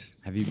 Yes.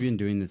 Have you been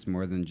doing this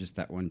more than just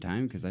that one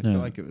time? Because I No. feel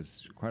like it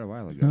was quite a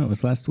while ago. No, it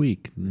was last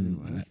week. It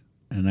was?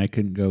 And I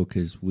couldn't go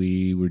because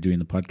we were doing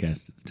the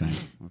podcast at the time.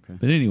 Okay.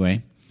 But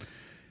anyway,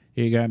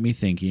 it got me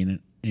thinking,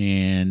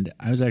 and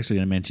I was actually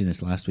going to mention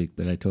this last week,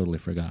 but I totally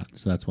forgot.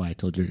 So that's why I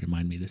told you to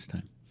remind me this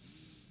time.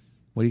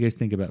 What do you guys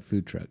think about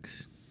food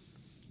trucks?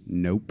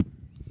 Nope.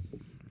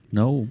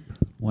 No.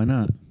 Why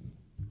not?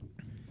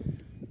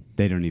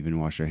 They don't even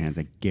wash their hands.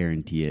 I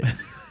guarantee it.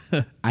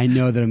 I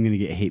know that I'm going to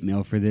get hate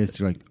mail for this.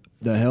 They're like,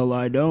 the hell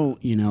I don't,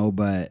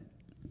 but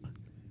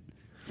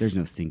there's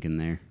no sink in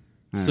there.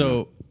 I don't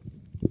know.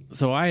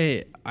 So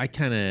I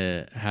kind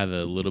of have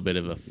a little bit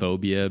of a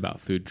phobia about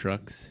food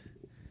trucks.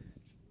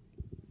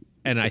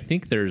 And I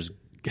think there's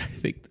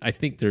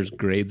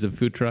grades of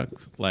food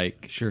trucks,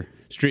 like Sure.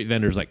 street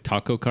vendors like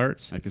taco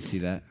carts. I could see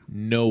that.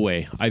 No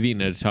way. I've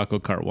eaten at a taco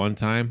cart one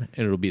time,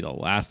 and it'll be the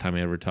last time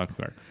I ever taco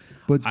cart.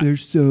 But they're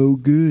so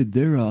good.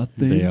 They're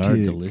authentic. They are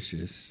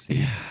delicious.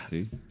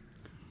 See?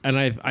 And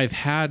I've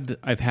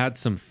had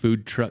some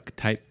food truck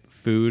type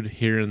food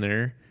here and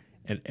there,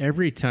 and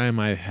every time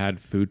I've had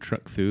food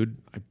truck food,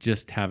 I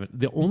just haven't.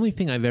 The only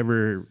thing I've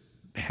ever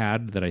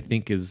had that I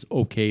think is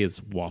okay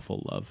is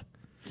Waffle Love.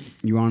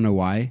 You want to know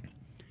why?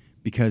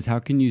 Because how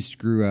can you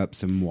screw up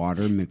some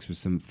water mixed with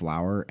some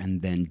flour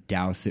and then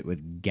douse it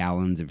with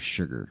gallons of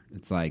sugar?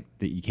 It's like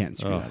that you can't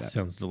screw that up.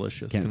 Sounds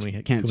delicious. Can't- Can we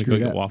can't go screw it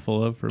get up.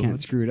 Waffle Love for Can't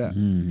lunch? screw it up.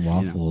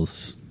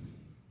 Waffles.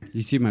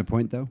 You see my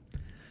point, though?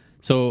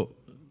 So,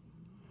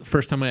 the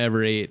first time I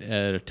ever ate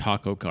at a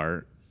taco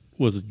cart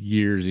was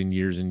years and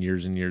years and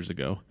years and years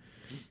ago.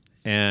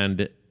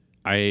 And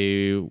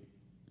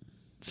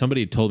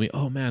somebody told me,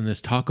 oh man, this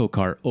taco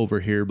cart over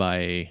here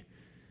by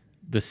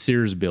the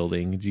Sears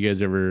building. Did you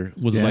guys ever,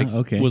 was Yeah,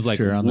 like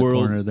sure, on the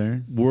corner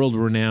there. world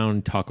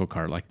renowned taco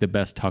cart, like the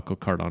best taco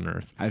cart on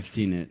earth. I've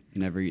seen it.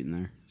 Never eaten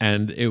there.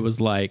 And it was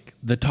like,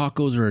 the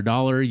tacos are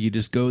 $1. You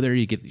just go there,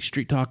 you get these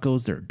street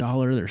tacos. They're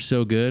 $1. They're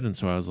so good. And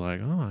so I was like,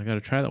 oh, I got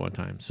to try that one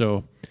time.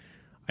 So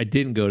I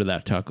didn't go to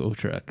that taco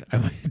truck. I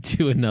went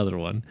to another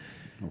one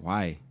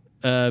Why?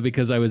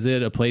 because I was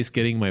at a place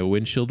getting my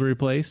windshield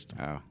replaced.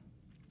 Oh.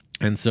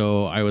 And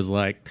so I was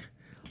like,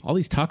 all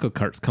these taco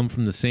carts come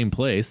from the same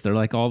place. They're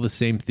like all the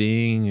same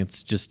thing.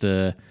 It's just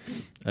a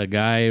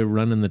guy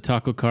running the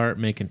taco cart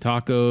making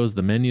tacos.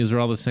 The menus are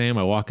all the same.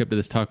 I walk up to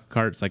this taco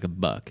cart. It's like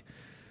 $1.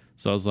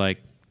 So I was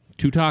like,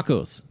 2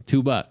 tacos,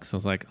 $2. I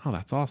was like, oh,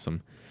 that's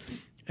awesome.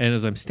 And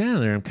as I'm standing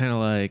there, I'm kind of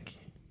like,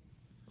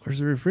 where's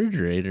the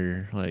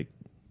refrigerator? Like,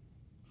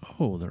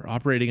 oh, they're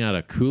operating out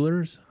of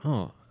coolers?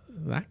 Oh,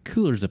 that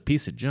cooler's a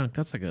piece of junk.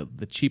 That's like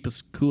the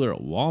cheapest cooler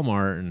at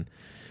Walmart. And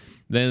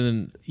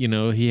then,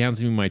 he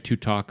hands me my 2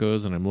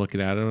 tacos, and I'm looking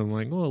at it. And I'm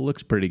like, well, it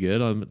looks pretty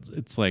good.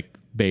 It's like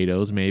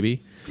Beto's,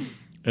 maybe.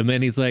 And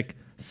then he's like,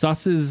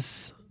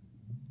 sauces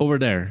over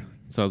there.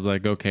 So I was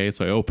like, okay.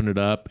 So I opened it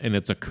up, and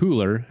it's a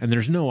cooler, and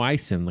there's no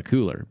ice in the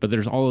cooler. But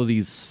there's all of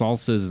these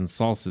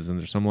salsas in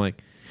there. So I'm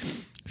like,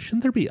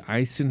 shouldn't there be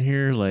ice in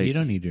here? Like, You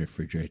don't need to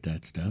refrigerate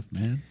that stuff,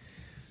 man.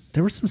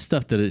 there was some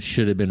stuff that it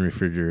should have been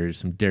refrigerated,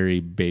 some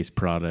dairy-based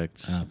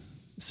products.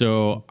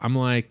 So I'm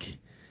like,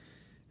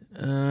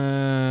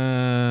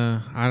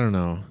 I don't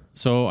know.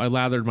 So I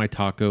lathered my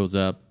tacos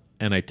up,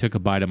 and I took a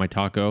bite of my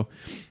taco,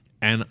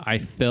 and I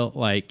felt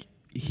like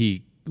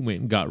he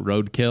went and got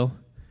roadkill,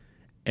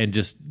 and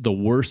just the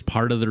worst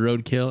part of the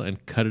roadkill,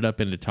 and cut it up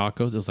into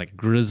tacos. It was like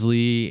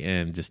grizzly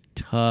and just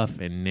tough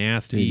and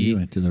nasty. Dude, you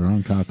went to the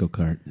wrong taco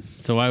cart.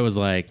 So I was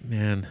like,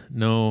 man,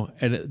 no.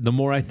 And the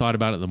more I thought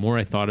about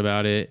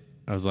it,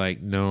 I was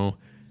like, no.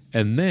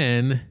 And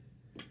then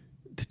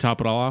to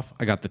top it all off,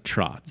 I got the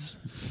trots.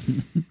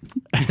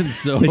 And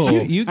so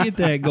But you get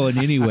that going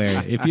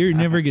anywhere. If you're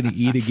never going to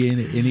eat again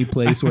at any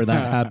place where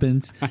that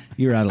happens,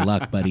 you're out of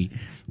luck, buddy.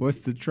 What's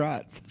the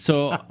trots?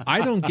 So I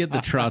don't get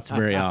the trots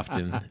very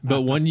often,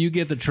 but when you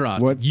get the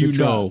trots, What's you the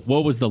know trots?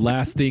 what was the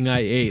last thing I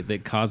ate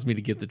that caused me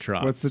to get the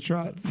trots. What's the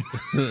trots?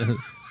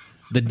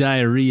 The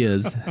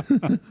diarrheas.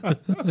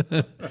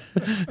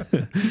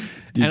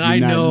 Did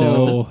And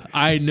you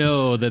I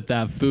know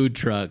that food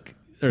truck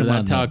or Come that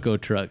on, taco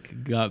truck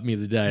got me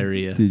the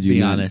diarrhea. Did you Be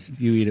not- honest.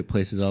 You eat at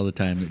places all the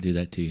time that do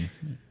that to you.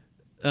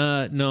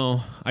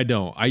 No, I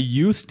don't. I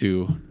used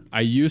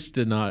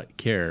to not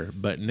care,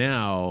 but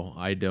now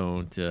I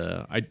don't.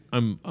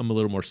 I'm a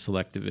little more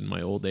selective in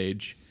my old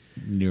age.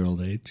 In your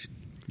old age.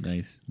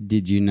 Nice.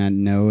 Did you not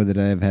know that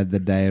I've had the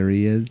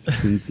diarrheas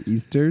since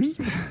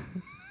Easter's?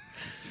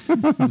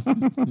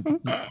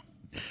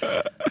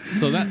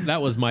 So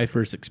that was my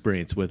first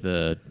experience with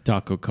a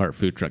taco cart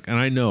food truck, and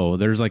I know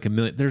there's like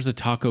there's a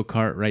taco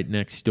cart right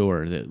next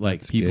door that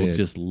like That's people good.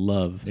 just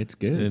love. It's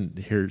good. and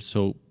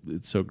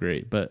it's so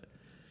great, but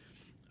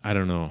I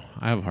don't know.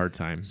 I have a hard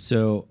time.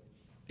 So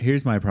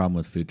here's my problem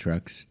with food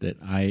trucks that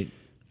I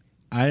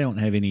don't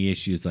have any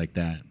issues like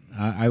that.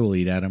 I will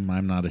eat at them.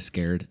 I'm not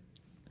scared.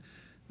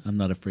 I'm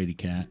not a fraidy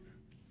cat.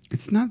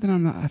 It's not that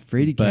I'm not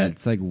afraid of But- cats.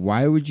 It's like,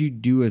 why would you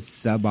do a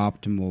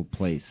suboptimal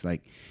place?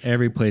 Like,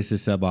 Every place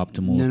is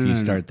suboptimal No, if no, you no,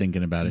 start no.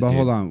 thinking about it. but dude.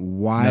 hold on.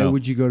 Why No.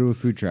 would you go to a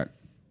food truck?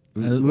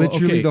 well,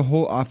 Literally, okay. the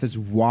whole office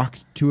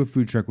walked to a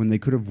food truck when they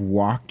could have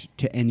walked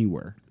to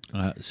anywhere.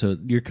 So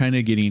you're kind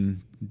of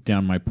getting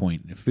down my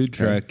point. A food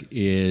truck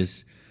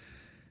is,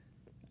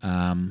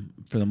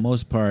 for the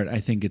most part, I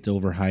think it's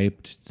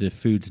overhyped. The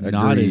food's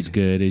not Agreed. as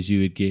good as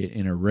you would get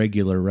in a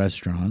regular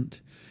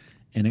restaurant,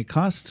 and it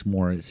costs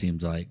more. It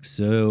seems like.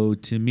 So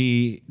to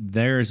me,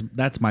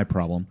 that's my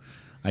problem.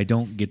 I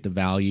don't get the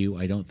value.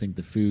 I don't think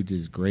the food's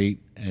as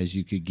great as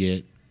you could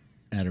get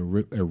at a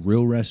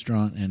real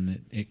restaurant,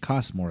 and it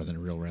costs more than a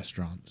real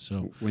restaurant.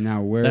 So Well,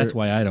 now, where? that's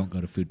why I don't go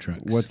to food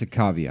trucks. What's a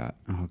caveat?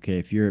 Okay,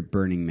 if you're at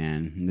Burning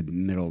Man in the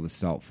middle of the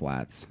salt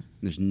flats,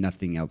 there's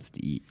nothing else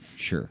to eat.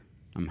 Sure,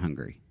 I'm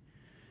hungry.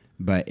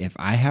 But if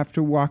I have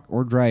to walk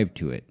or drive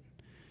to it,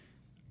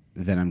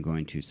 then I'm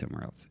going to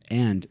somewhere else.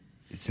 And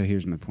so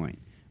here's my point.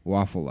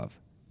 Waffle Love.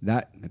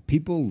 That the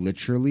people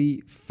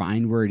literally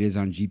find where it is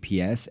on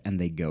GPS and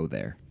they go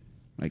there.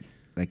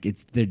 Like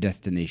it's their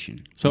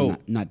destination. So- I'm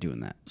not doing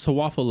that. So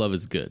Waffle Love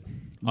is good.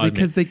 I'll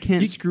Because admit. they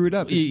can't screw it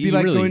up. It'd be you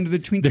like going to the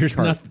Twinkie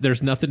cart.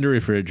 There's nothing to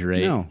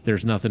refrigerate. No.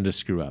 There's nothing to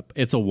screw up.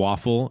 It's a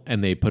waffle,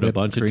 and they put a Whipped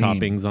bunch cream. of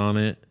toppings on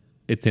it.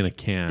 It's in a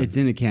can. It's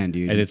in a can,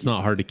 dude. and it's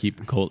not hard to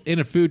keep cold in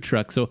a food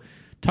truck. So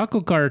taco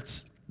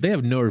carts, they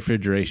have no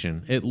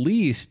refrigeration. At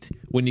least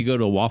when you go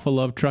to a Waffle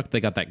Love truck,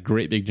 they got that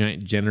great big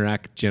giant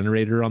Generac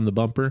generator on the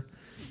bumper,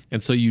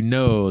 and so you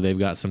know they've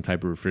got some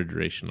type of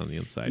refrigeration on the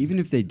inside. Even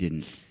if they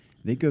didn't,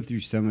 they go through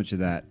so much of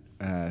that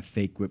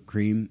fake whipped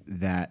cream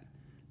that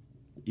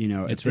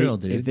It's if they, real,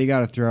 dude. If they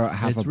got to throw out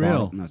half It's a real.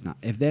 bottle, no, it's not.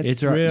 If they have to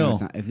It's throw, real. No,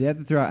 it's not. If they have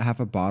to throw out half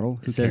a bottle,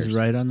 who It says cares?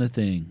 right on the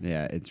thing.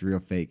 Yeah, it's real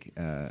fake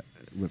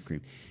whipped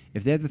cream.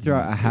 If they have to throw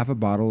out a half a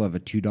bottle of a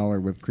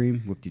 $2 whipped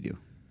cream, whoop-de-doo.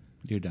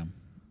 You're dumb.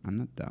 I'm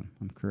not dumb.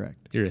 I'm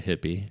correct. You're a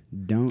hippie.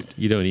 Don't.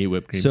 You don't eat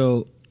whipped cream.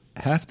 So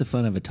half the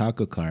fun of a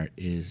taco cart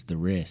is the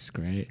risk,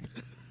 right?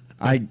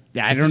 I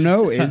don't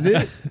know. Is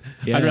it?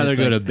 I'd rather it's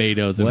go like, to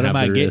Beto's and What have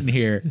am I the getting risk.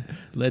 here?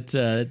 Let's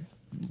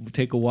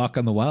take a walk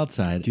on the wild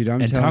side. Dude,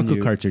 I'm and telling taco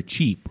you. carts are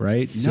cheap,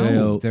 right? No,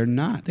 So they're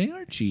not. they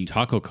are cheap.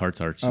 Taco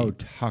carts are cheap. Oh,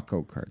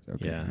 taco carts.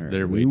 Okay. Yeah, all right.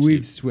 they're way We've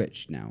cheap.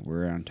 switched now.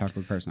 We're on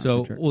taco carts. Not So,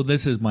 food trucks. well,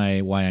 this is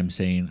why I'm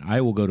saying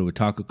I will go to a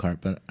taco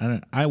cart, but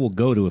I will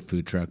go to a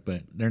food truck,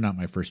 but they're not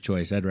my first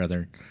choice. I'd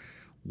rather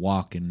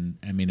walk, and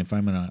I mean, if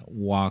I'm gonna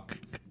walk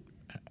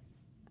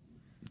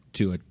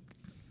to a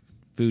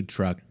food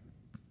truck,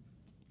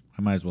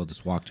 I might as well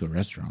just walk to a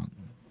restaurant.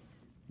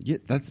 Yeah,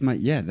 that's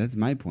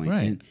my point.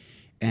 Right.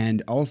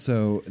 And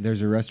also,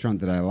 there's a restaurant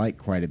that I like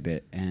quite a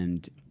bit,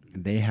 and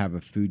they have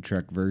a food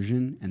truck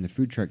version, and the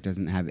food truck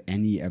doesn't have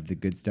any of the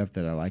good stuff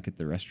that I like at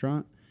the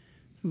restaurant.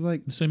 So it's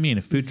like, So I mean,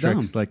 a food It's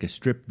truck's dumb. like a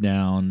stripped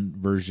down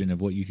version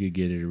of what you could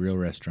get at a real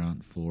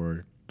restaurant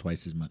for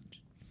twice as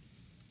much.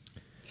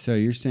 so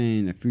you're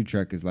saying a food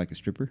truck is like a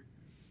stripper?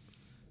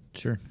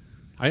 Sure.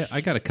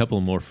 I got a couple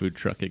more food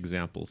truck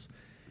examples,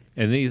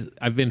 and these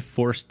I've been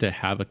forced to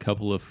have a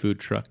couple of food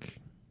truck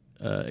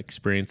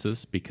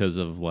experiences because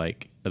of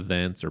like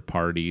events or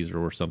parties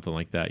or something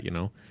like that, you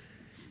know.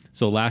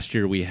 So last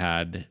year we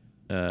had,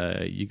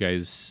 you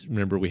guys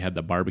remember we had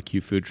the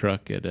barbecue food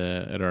truck at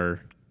our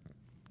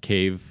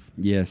cave.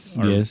 Yes.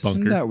 Our Yes.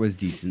 bunker. And that was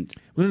decent.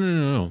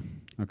 No.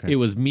 Okay. It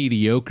was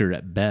mediocre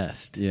at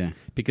best. Yeah.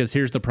 Because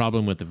here's the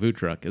problem with the food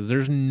truck is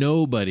there's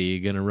nobody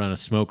going to run a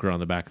smoker on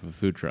the back of a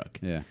food truck.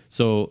 Yeah.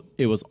 So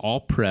it was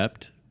all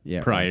prepped Yeah,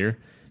 it prior. was.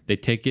 They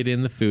take it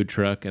in the food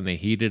truck and they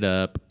heat it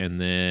up,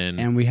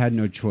 and we had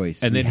no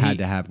choice. And we then had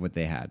to have what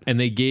they had. And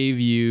they gave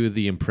you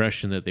the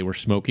impression that they were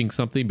smoking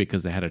something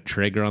because they had a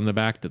Traeger on the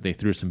back that they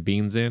threw some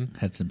beans in.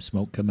 Had some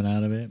smoke coming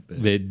out of it.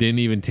 But That didn't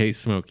even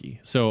taste smoky.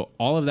 So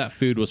all of that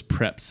food was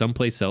prepped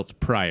someplace else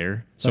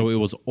prior. So it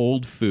was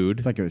old food.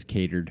 It's like it was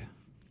catered.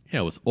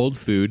 Yeah, it was old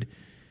food.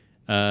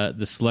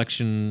 The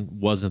selection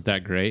wasn't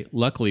that great.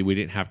 Luckily, we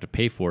didn't have to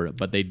pay for it,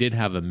 but they did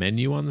have a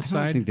menu on the I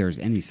side. don't think there was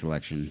any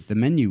selection. The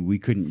menu we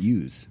couldn't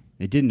use.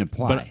 It didn't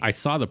apply. But I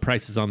saw the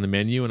prices on the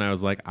menu, and I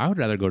was like, I would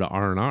rather go to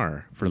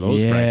R&R for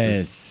those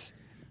prices.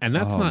 And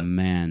that's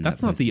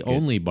that's not the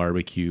only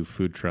barbecue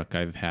food truck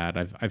I've had.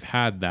 I've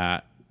had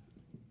that.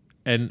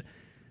 And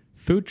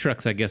food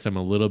trucks, I guess I'm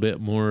a little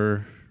bit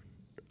more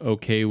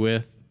okay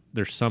with.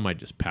 There's some I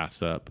just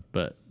pass up,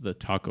 but the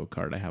taco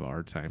cart I have a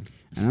hard time.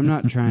 And I'm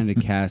not trying to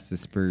cast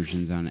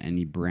aspersions on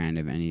any brand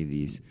of any of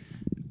these.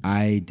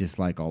 I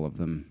dislike all of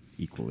them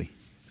equally.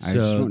 I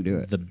just won't do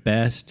it. The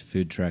best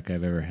food truck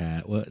I've ever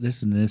had, well,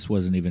 this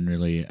wasn't even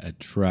really a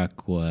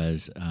truck,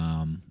 was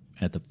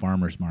at the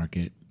farmer's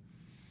market.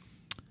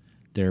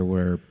 There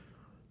were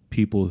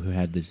people who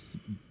had this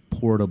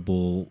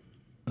portable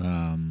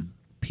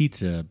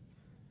pizza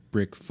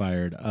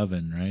brick-fired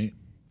oven, right?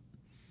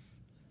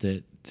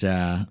 That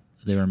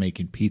they were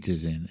making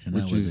pizzas in, and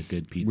that was a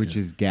good pizza. Which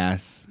is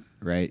gas,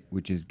 right?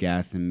 Which is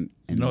gas and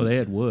no, they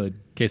had wood.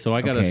 Okay, so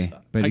I got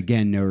but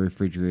again, no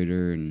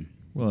refrigerator and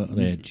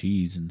they had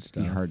cheese and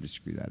stuff. It'd be hard to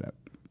screw that up.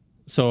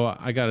 So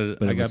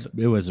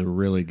it was a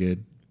really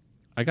good.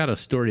 I got a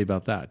story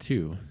about that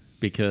too,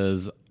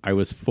 because I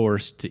was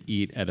forced to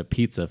eat at a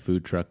pizza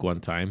food truck one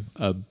time,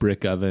 a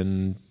brick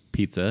oven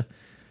pizza,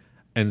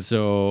 and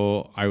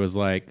so I was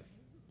like,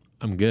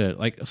 I'm good.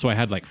 So I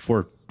had like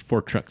four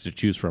trucks to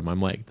choose from.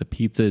 I'm like, the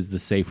pizza is the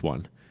safe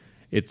one.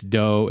 It's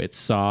dough, it's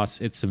sauce,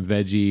 it's some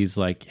veggies.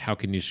 Like, how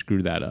can you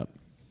screw that up?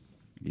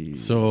 Yeah.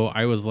 So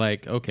I was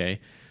like, okay.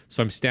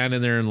 So I'm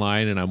standing there in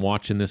line, and I'm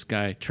watching this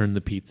guy turn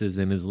the pizzas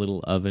in his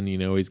little oven. You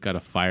know, he's got a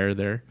fire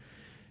there.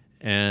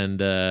 And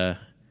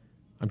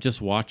I'm just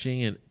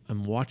watching, and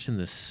I'm watching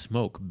this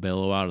smoke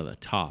billow out of the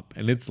top.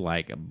 And it's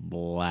like a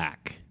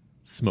black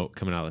smoke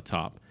coming out of the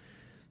top.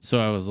 So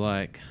I was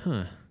like,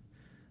 I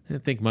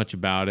didn't think much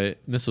about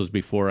it. And this was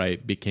before I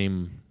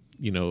became,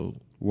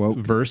 woke,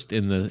 versed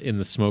in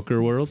the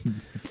smoker world.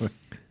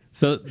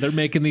 So they're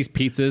making these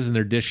pizzas and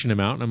they're dishing them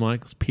out, and I'm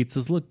like, those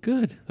pizzas look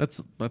good.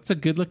 That's a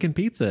good looking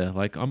pizza.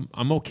 Like,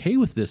 I'm okay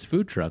with this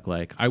food truck.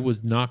 Like, I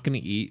was not going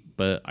to eat,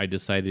 but I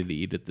decided to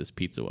eat at this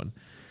pizza one.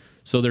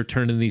 So they're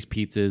turning these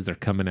pizzas. They're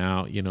coming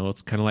out.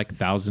 It's kind of like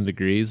 1,000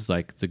 degrees.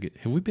 Like,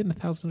 have we been to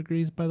 1,000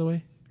 degrees, by the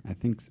way? I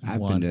think I've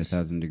been to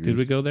 1,000 degrees. Did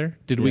we go there?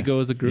 Did we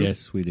go as a group?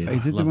 Yes, we did.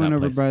 Is it the one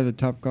over by the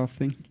Top Golf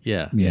thing?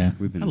 Yeah. Yeah.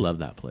 I love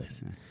that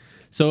place. Yeah.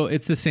 So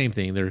it's the same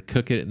thing. They're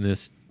cooking it in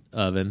this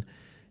oven,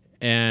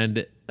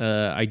 and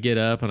I get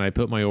up and I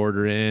put my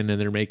order in, and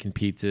they're making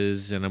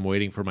pizzas, and I'm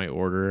waiting for my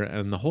order.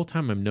 And the whole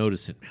time I'm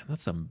noticing, man,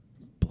 that's some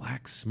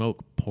black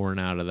smoke pouring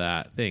out of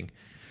that thing.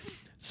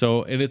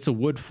 So, and it's a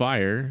wood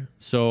fire.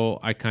 So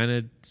I kind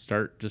of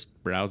start just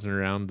browsing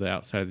around the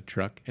outside of the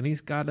truck, and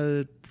he's got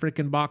a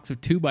freaking box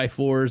of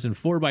 2x4s and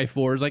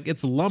 4x4s. Like,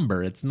 it's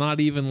lumber. It's not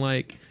even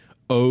like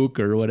oak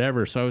or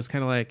whatever. So I was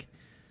kind of like,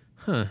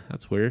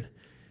 that's weird.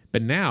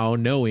 But now,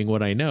 knowing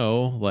what I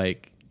know,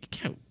 like, you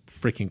can't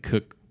freaking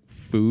cook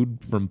food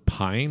from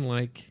pine.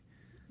 Like,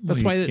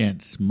 that's why you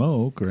can't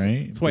smoke,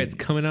 right? That's why it's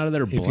coming out of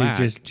there black. If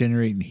you're just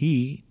generating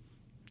heat,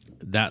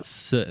 that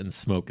soot and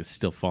smoke is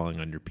still falling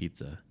on your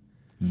pizza.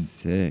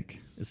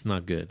 Sick. It's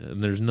not good.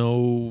 And there's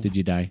no... Did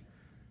you die?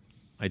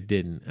 I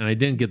didn't. And I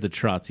didn't get the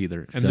trots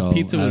either. And so, the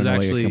pizza was I don't know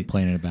actually... what you're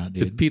complaining about,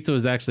 dude. The pizza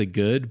was actually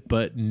good,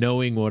 but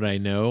knowing what I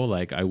know,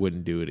 like, I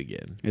wouldn't do it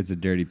again. It's a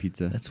dirty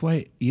pizza. That's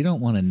why you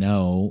don't want to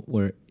know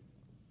where...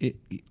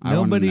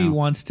 Nobody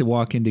wants to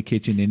walk into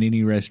kitchen in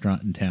any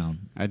restaurant in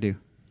town. I do.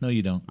 No,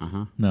 you don't.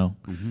 Uh-huh. No.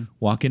 Mm-hmm.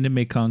 Walk into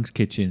Mekong's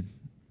kitchen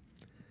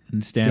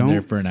and stand don't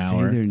there for an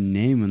hour. Don't say their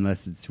name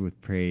unless it's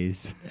with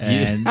praise.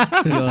 And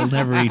you'll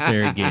never eat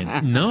there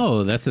again.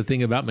 No, that's the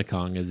thing about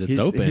Mekong is it's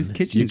open. His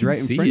kitchen's right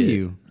in front of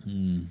you.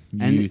 And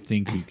you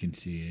think you can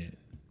see it.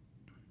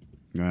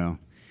 Well,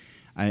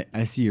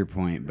 I see your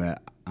point,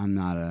 but I'm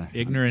not a...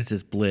 Ignorance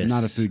is bliss. I'm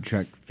not a food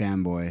truck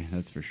fanboy,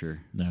 that's for sure.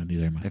 No,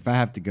 neither am I. If I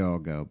have to go, I'll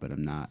go, but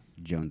I'm not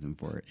jonesing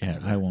for it. Yeah,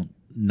 I won't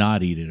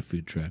not eat at a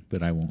food truck,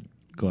 but I won't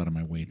go out of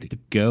my way to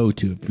go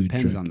to a food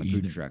truck. Depends on the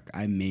food truck.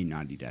 I may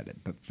not eat at it,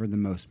 but for the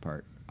most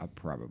part, I'll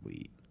probably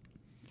eat.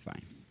 It's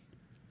fine.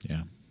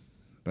 Yeah.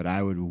 But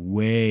I would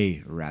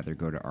way rather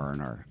go to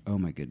R&R. Oh,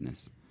 my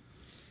goodness.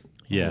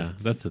 Yeah,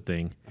 that's the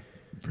thing.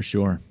 For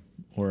sure.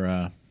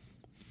 Or,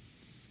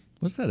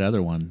 what's that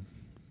other one?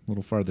 A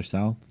little farther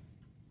south?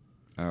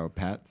 Oh,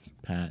 Pat's?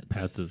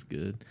 Pat's is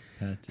good.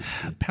 Pat's is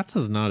good. Pat's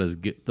is not as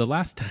good. The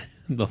last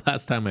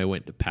time I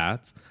went to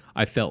Pat's,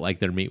 I felt like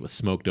their meat was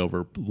smoked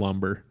over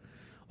lumber.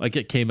 Like,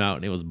 it came out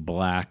and it was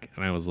black,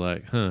 and I was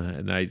like,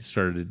 and I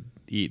started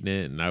eating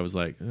it, and I was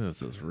like,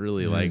 this is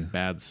really like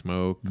bad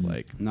smoke.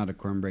 Like, I'm not a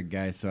cornbread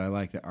guy, so I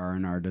like that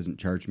R&R doesn't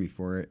charge me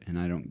for it, and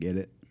I don't get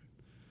it.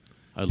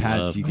 I Pat's,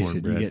 love you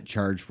cornbread. get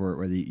charged for it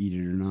whether you eat it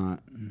or not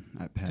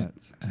at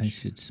Pat's. I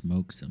should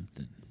smoke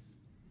something.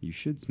 You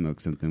should smoke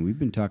something. We've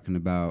been talking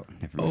about.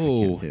 Never mind,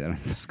 I can't say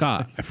that.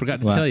 Scott, I forgot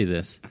to What? tell you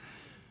this.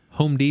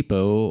 Home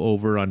Depot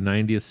over on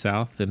 90th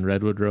South and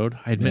Redwood Road.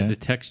 I had meant Yeah. to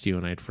text you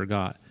and I'd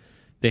forgot.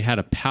 They had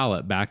a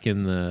pallet back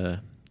in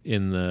the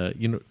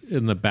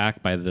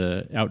back by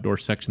the outdoor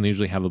section. They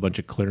usually have a bunch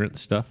of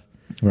clearance stuff.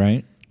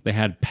 Right? They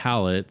had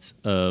pallets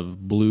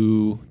of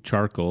blue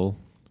charcoal,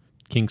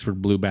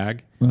 Kingsford blue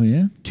bag, Oh,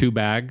 yeah? 2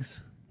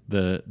 bags,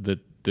 the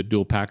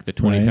dual pack, the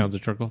 20 Right. pounds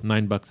of charcoal,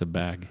 $9 a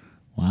bag,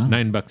 Wow.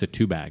 $9 a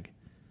 2 bag.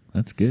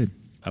 That's good.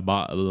 I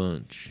bought a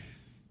bunch.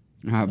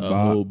 I A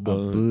bought whole a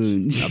bunch.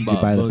 bunch. I you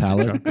bought buy a the bunch of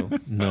pallet? charcoal.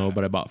 No,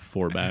 but I bought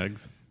 4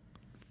 bags.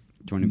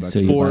 $20. So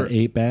you Four- bought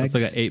 8 bags? So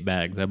I got 8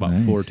 bags. I bought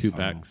Nice. 4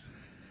 2-packs.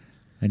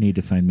 I need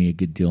to find me a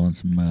good deal on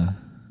some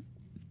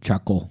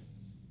charcoal.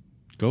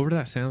 Go over to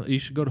that sound. You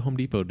should go to Home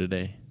Depot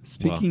today.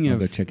 Speaking I'll of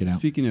go check it out.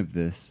 Speaking of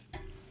this,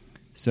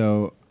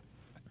 so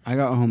I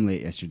got home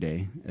late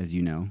yesterday, as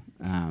you know,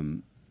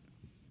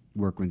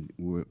 working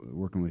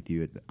with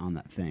you on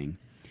that thing.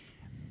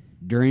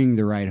 During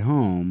the ride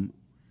home,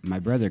 my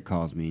brother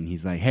calls me and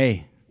he's like,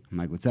 "Hey," I'm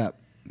like, "What's up?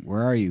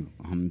 Where are you?"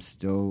 "I'm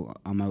still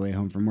on my way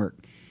home from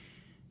work.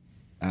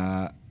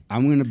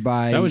 I'm gonna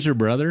buy." That was your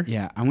brother?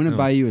 Yeah, I'm gonna Oh.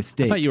 buy you a I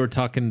steak thought you were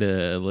talking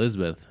to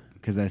Elizabeth.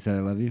 because I said I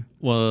love you.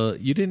 Well,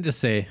 you didn't just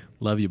say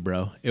 "love you,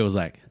 bro." It was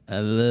like "I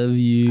love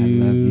you, I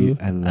love you.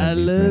 I love you, brother. I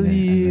love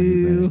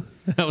you,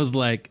 I was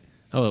like,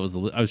 oh, it was.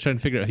 I was trying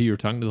to figure out who you were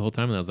talking to the whole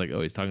time, and I was like,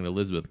 oh, he's talking to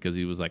Elizabeth because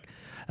he was like,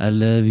 "I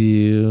love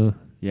you."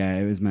 Yeah,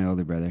 it was my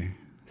older brother.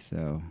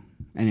 So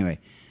anyway,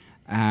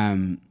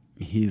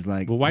 he's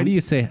like, Well, why do you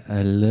say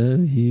 "I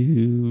love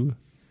you"?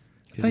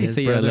 That's how you his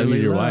say "I love you" to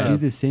brotherly your love. I wife. do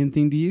the same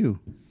thing to you?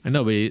 I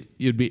know, but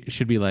it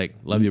should be like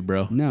 "love you,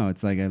 bro." No,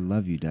 it's like I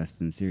love you,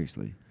 Dustin.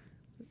 Seriously,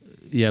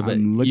 Yeah, but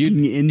I'm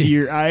looking into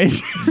your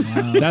eyes.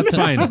 that's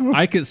fine.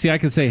 I could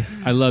say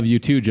 "I love you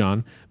too,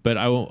 John," but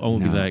I won't No,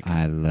 be like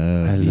I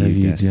love I love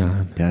you, Dustin.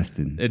 John.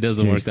 Dustin. It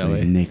doesn't work that Seriously,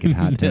 way. Naked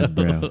hot tub,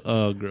 bro.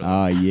 Oh, gross.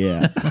 Oh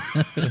yeah.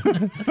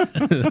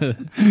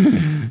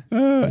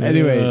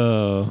 Anyway,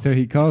 Oh. so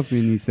he calls me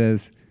and he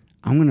says,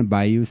 "I'm gonna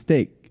buy you a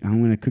steak.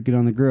 I'm gonna cook it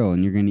on the grill,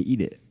 and you're gonna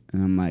eat it."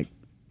 And I'm like,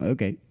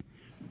 "Okay."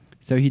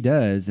 So he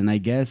does, and I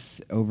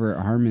guess over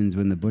at Harmon's,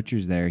 when the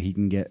butcher's there, he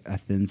can get a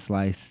thin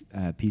slice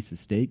piece of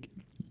steak.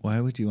 Why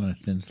would you want a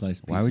thin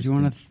slice piece Why would of you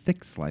want a steak?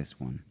 thick slice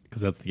one?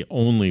 Because that's the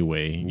only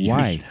way you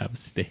Why? should have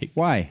steak.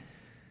 Why?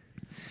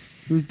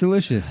 It was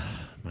delicious. Oh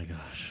my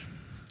gosh.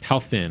 How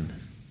thin?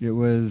 It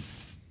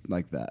was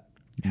like that.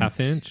 Half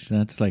inch?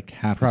 That's like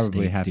half a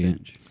Probably steak, half dude.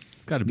 inch.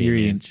 It's got to be You're an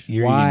eating, inch.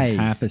 you're Why? eating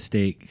half a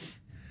steak.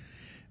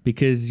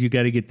 Because you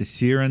got to get the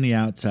sear on the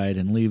outside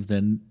and leave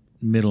the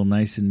middle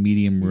nice and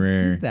medium He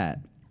rare. did that.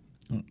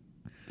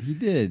 He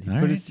did. He All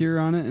put a right. sear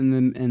on it, and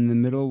the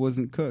middle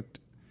wasn't cooked.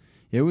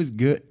 It was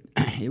good.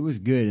 It was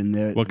good.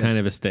 And What kind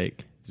of a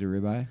steak? is it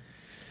ribeye?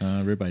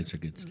 Ribeyes are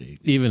good steak.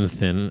 Even a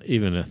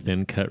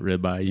thin cut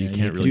ribeye, you Yeah, can't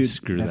you really Dude,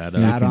 screw the that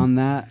fat up. on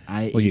that,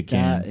 I Well, you ate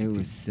that. can. It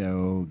was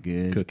so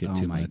good. Cook it oh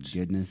too my much.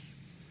 goodness.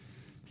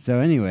 So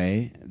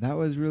anyway, that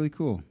was really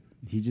cool.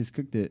 He just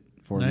cooked it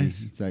for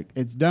Nice. me. It's like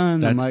it's done. I'm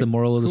That's like, the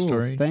moral of the cool,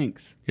 story?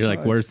 Thanks. You're like,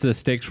 Oh, where's the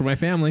steaks for my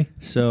family?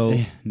 So,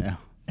 no.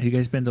 have you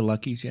guys been to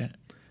Lucky's yet?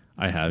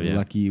 I have, yeah.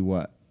 Lucky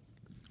what?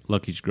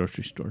 Lucky's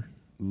grocery store.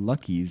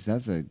 Lucky's.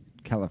 That's a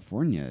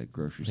California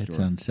grocery It's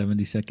store. on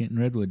 72nd and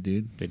Redwood,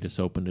 dude. They just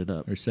opened it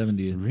up. Or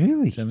 70th.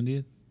 Really?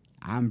 70th?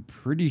 I'm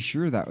pretty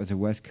sure that was a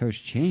West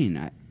Coast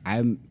chain.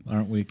 I'm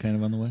Aren't we kind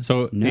of on the west?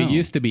 So No. it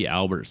used to be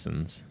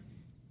Albertsons.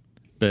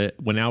 But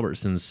when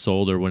Albertsons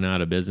sold or went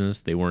out of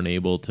business, they weren't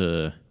able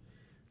to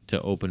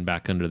open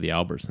back under the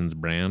Albertsons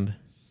brand.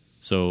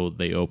 So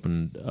they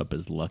opened up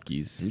as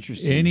Lucky's.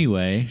 interesting.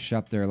 Anyway,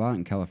 Shop there a lot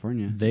in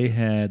California. they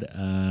had,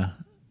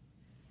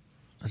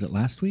 was it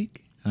last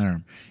week? I don't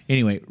know.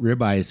 Anyway,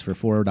 ribeyes for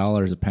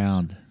 $4 a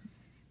pound.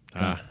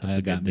 That's I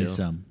a got good me deal.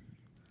 some.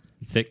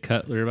 Thick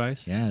cut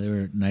ribeyes? Yeah, they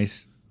were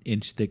nice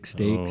inch thick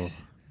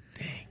steaks. Oh,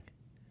 dang.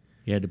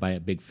 You had to buy a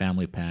big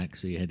family pack,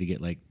 so you had to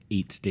get like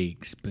 8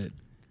 steaks. But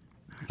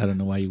I don't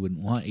know why you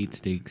wouldn't want 8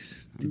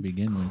 steaks to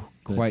begin with.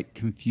 But Quite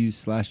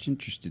confused /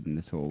 interested in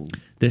this whole.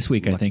 this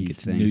week, I think Lucky's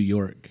it's thing. New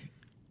York.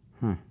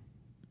 Huh.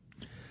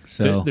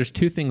 So There's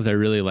 2 things I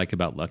really like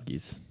about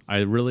Lucky's. I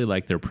really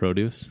like their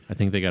produce. I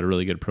think they got a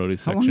really good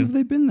produce How long section. have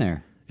they been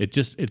there?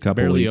 It's Couple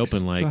barely weeks.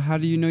 open, like So how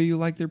do you know you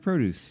like their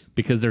produce?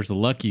 because there's a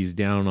Lucky's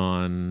down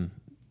on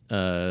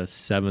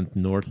 7th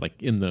North,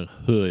 like in the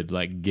hood,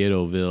 like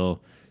Ghettoville,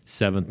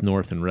 7th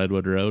North and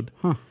Redwood Road.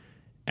 Huh.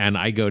 And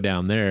I go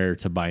down there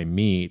to buy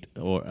meat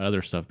or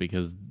other stuff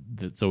because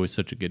it's always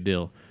such a good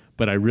deal.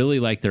 But I really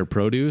like their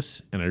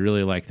produce and I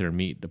really like their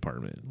meat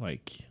department.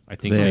 Like I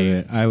think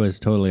I was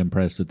totally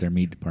impressed with their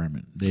meat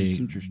department. That's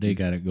interesting. They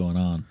got it going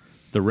on.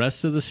 the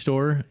rest of the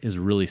store is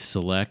really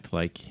select.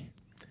 Like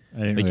I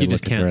didn't you really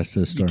just look at can't the rest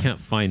of the store. you can't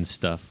find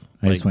stuff.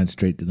 I Like, just went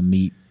straight to the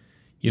meat.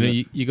 you know,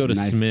 you go to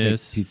Nice thick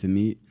Smith's. piece of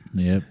meat.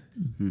 Yep.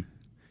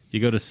 You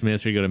go to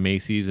Smith's or you go to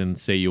Macy's and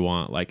say you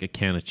want like a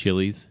can of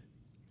chilies.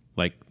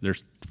 Like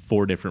there's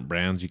 4 different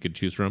brands you could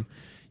choose from.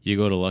 You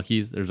go to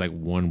Lucky's, there's like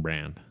one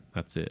brand.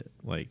 That's it.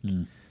 Like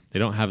they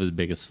don't have as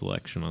big a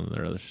selection on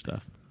their other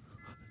stuff.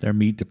 Their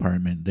meat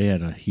department, they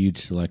had a huge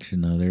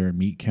selection though. Their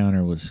meat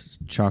counter was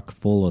chock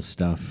full of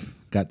stuff.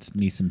 Got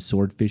me some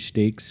swordfish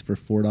steaks for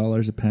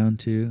 $4 a pound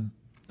too.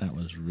 That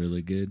was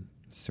really good.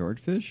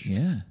 Swordfish?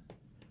 Yeah.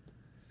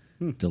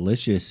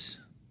 Delicious.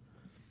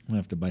 I'll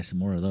have to buy some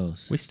more of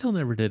those. We still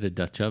never did a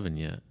Dutch oven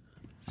yet.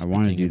 I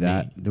want to Speaking do of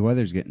that. meat. The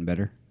weather's getting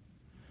better.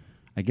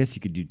 I guess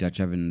you could do Dutch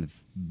oven in the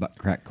butt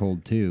crack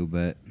cold too,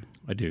 but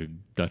I do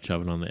Dutch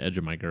oven on the edge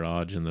of my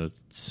garage in the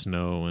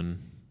snow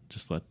and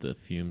just let the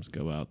fumes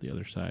go out the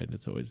other side.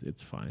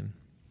 It's fine.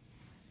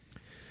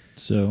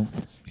 So,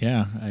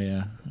 yeah,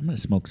 I'm going to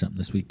smoke something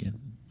this weekend.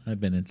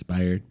 I've been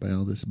inspired by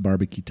all this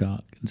barbecue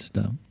talk and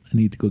stuff. I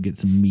need to go get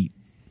some meat.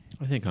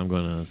 I think I'm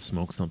going to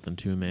smoke something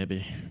too,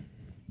 maybe.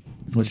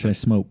 What should I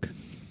smoke?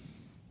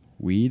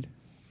 weed.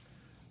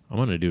 I'm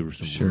going to do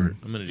some Sure.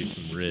 I'm going to do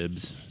some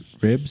ribs.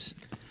 Ribs?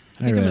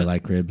 I think really I'm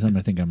like ribs. I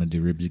think I'm going to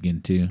do ribs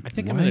again, too. I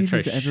think I'm Why going to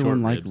try does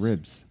everyone short like ribs.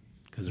 ribs?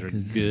 Because they're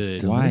 'Cause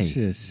good. Why?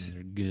 Delicious. They're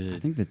I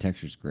good. think the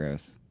texture's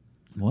gross.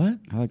 What?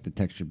 I like the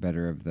texture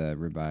better of the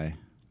ribeye.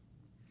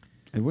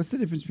 Hey, what's the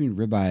difference between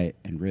ribeye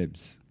and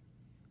ribs?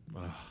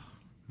 Oh,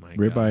 my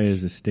Ribeye gosh.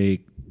 is a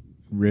steak.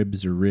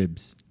 Ribs are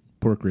ribs.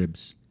 Pork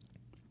ribs.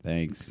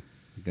 Thanks.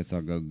 I guess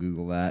I'll go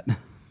Google that.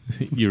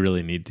 You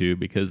really need to,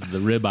 because the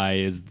ribeye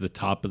is the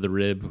top of the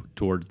rib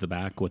towards the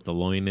back with the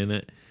loin in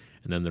it,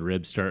 and then the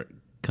ribs start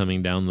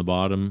coming down the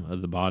bottom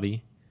of the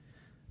body.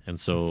 And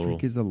so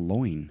Freak is a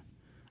loin.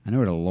 I know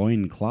what a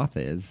loin cloth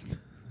is.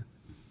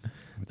 the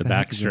the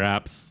back heck is it?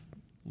 straps,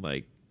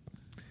 like,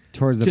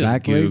 Towards the just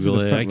back legs or Google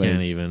the it. front I can't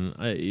legs? even.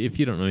 If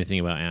you don't know anything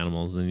about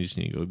animals, then you just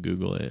need to go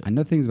Google it. I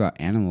know things about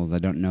animals. I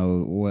don't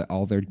know what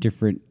all their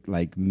different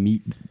like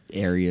meat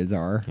areas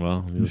are.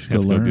 Well, you just Just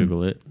have to go go learn.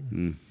 Google it.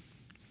 Mm.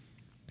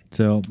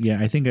 So, yeah,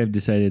 I think I've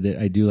decided that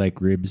I do like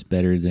ribs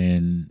better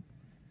than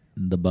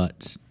the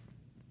butts.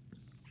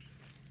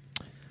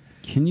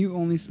 Can you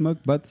only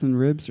smoke butts and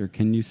ribs, or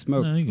can you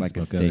smoke No, you can like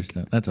a smoke other steak?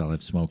 stuff. That's all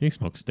I've smoked. You can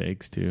smoke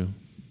steaks too.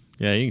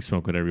 Yeah, you can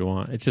smoke whatever you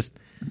want. It's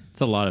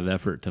a lot of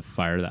effort to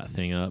fire that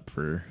thing up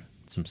for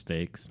some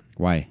steaks.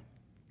 Why?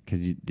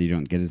 Because you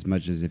don't get as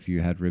much as if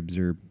you had ribs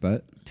or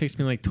butt. It takes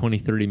me like 20,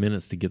 30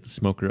 minutes to get the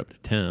smoker up to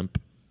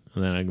temp.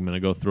 And then I'm going to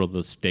go throw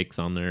those steaks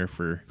on there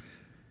for...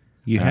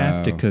 You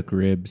have to Oh. cook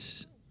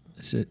ribs.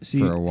 So, see,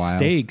 For a while.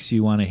 steaks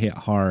you want to hit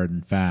hard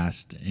and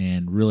fast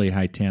and really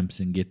high temps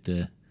and get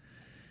the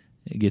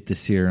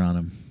sear on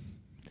them.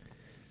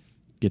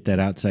 Get that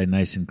outside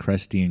nice and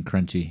crusty and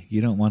crunchy.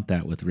 You don't want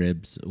that with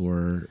ribs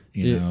or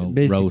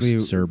Basically,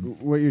 roasts or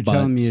what you're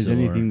telling me butts is or-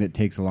 anything that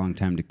takes a long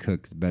time to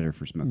cook is better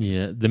for smoking.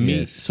 Yeah, the meat.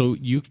 Yes. So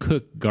you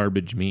cook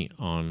garbage meat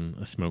on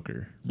a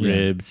smoker. Yeah.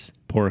 Ribs,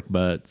 pork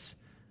butts,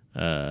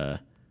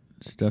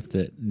 stuff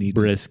that needs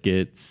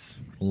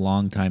briskets. a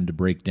long time to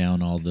break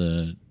down all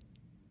the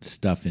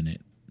stuff in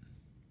it.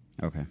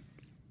 Okay.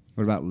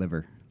 What about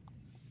liver?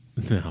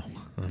 No,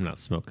 I'm not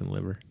smoking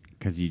liver.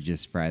 Because you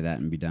just fry that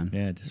and be done.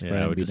 Yeah, just fry Yeah, I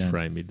and would be just done.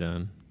 fry and be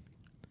done.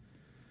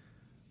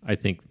 I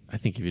think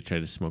if you tried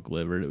to smoke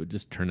liver, it would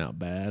just turn out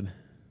bad.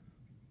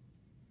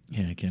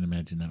 Yeah, I can't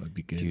imagine that would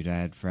be good. Dude, I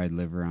had fried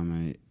liver on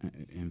my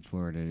in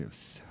Florida. It was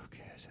so good.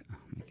 Oh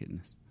my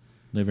goodness.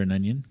 Liver and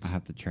onions. I'll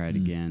have to try it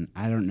again.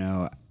 I don't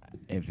know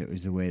if it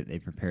was the way that they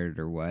prepared it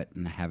or what,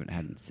 and I haven't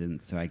had it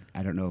since. So I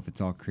don't know if it's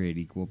all created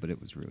equal, but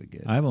it was really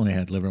good. I've only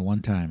had liver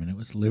one time, and it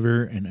was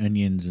liver and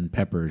onions and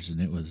peppers,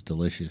 and it was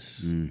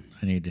delicious.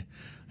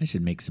 I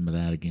should make some of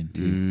that again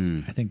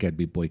too. I think I'd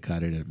be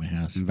boycotted at my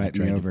house. if I Invite me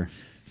tried to over.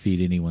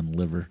 feed anyone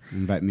liver.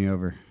 Invite me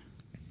over.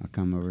 I'll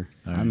come over.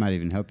 All I right. might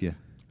even help you.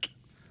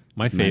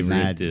 My My favorite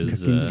mad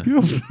is cooking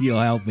skills. You'll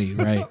help me,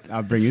 right?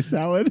 I'll bring you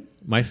salad.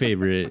 my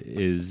favorite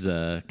is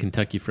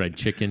Kentucky Fried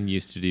Chicken.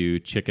 Used to do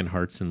chicken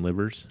hearts and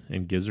livers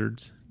and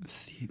gizzards.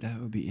 See, that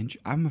would be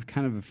interesting. I'm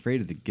kind of afraid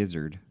of the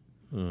gizzard.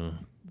 Is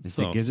It's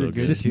the all gizzard so good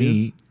It's just too?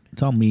 meat.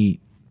 It's all meat.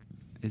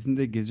 Isn't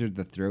the gizzard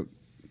the throat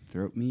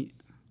meat?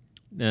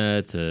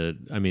 That's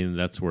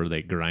where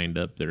they grind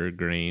up their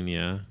grain.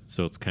 Yeah,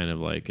 so it's kind of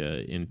like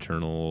a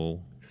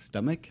internal.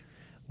 Stomach?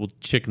 Well,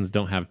 chickens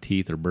don't have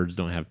teeth, or birds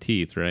don't have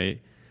teeth,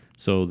 right?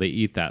 So they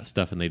eat that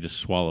stuff and they just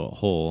swallow it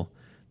whole.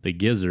 The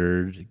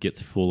gizzard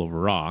gets full of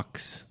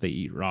rocks. They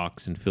eat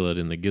rocks and fill it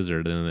in the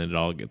gizzard, and then it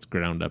all gets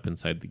ground up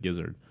inside the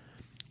gizzard.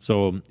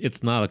 So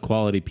it's not a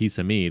quality piece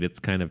of meat. It's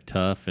kind of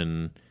tough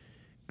and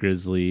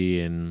grizzly,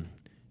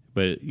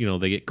 but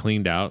they get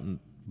cleaned out.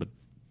 But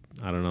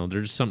I don't know.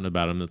 There's something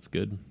about them that's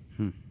good.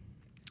 A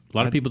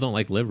lot of people don't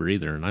like liver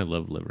either, and I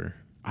love liver.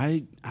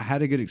 I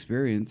had a good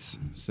experience,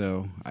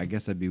 so I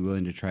guess I'd be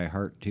willing to try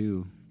heart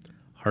too.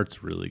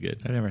 Heart's really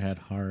good. I never had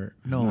heart.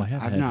 No, I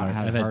have I've had not heart.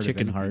 had I've heart had of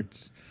chicken anything.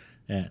 hearts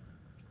at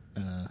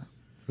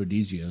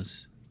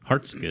Rodizio's.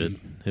 Heart's good.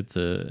 It's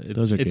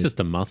Those are good. just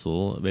a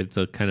muscle. It's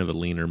a kind of a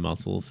leaner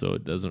muscle, so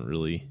it doesn't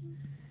really.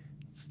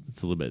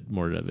 It's a little bit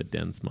more of a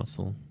dense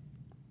muscle.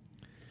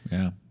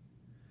 Yeah.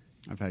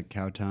 I've had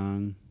cow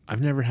tongue.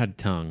 I've never had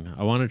tongue.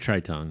 I want to try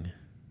tongue.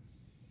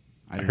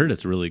 I heard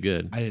it's really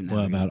good. I didn't know.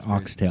 What about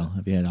oxtail?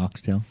 Have you had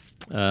oxtail?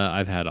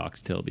 I've had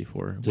oxtail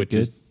before, Is it which good?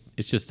 is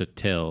it's just a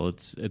tail.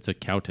 It's a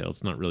cow tail.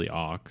 It's not really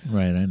ox.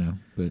 Right, I know.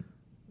 But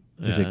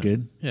is it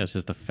good? Yeah, it's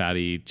just a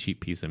fatty, cheap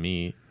piece of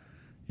meat.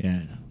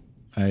 Yeah.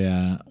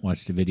 I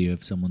watched a video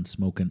of someone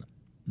smoking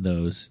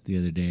those the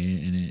other day,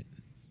 and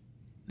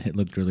it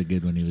looked really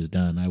good when he was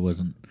done. I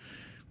wasn't...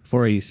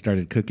 Before he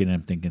started cooking,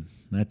 I'm thinking,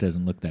 that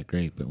doesn't look that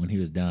great. But when he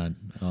was done,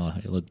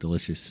 it looked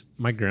delicious.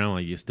 My grandma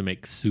used to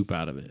make soup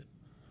out of it.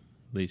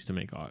 They used to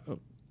make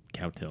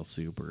cowtail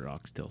soup or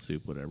oxtail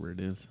soup, whatever it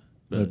is.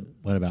 But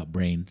What about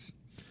brains?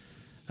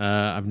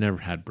 I've never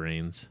had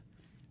brains.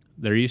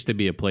 There used to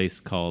be a place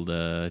called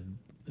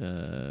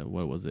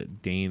what was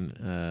it?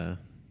 Dane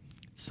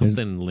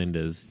something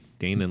Linda's.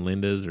 Dane and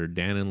Linda's or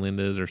Dan and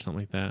Linda's or something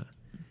like that.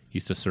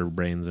 Used to serve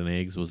brains and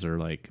eggs. Was their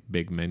like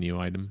big menu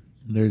item.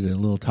 There's a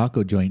little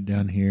taco joint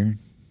down here,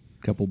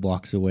 a couple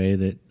blocks away,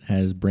 that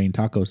has brain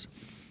tacos.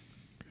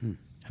 Have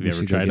you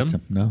ever tried them?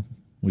 Some. No,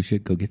 we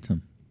should go get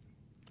some.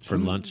 For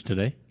lunch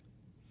today?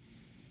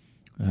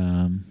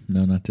 No,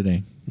 not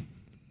today.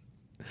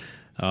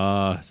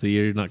 So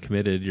you're not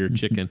committed. You're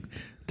chicken.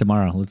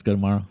 Tomorrow. Let's go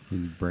tomorrow. His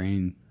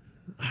brain.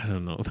 I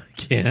don't know if I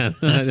can.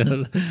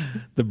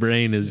 The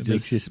brain is It just...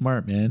 makes you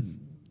smart, man.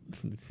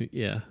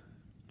 Yeah.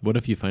 What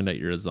if you find out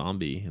you're a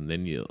zombie and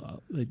then you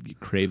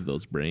crave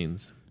those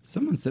brains?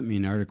 Someone sent me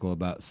an article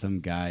about some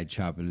guy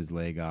chopping his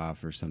leg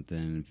off or something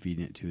and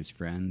feeding it to his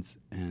friends,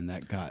 and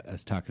that got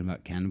us talking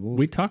about cannibals.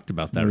 We talked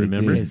about that, We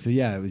remember? Okay, so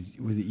yeah, was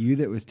it you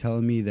that was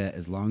telling me that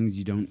as long as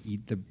you don't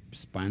eat the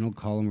spinal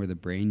column or the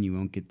brain, you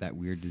won't get that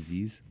weird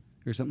disease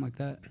or something like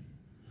that?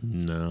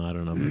 No, I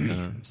don't know about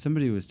that.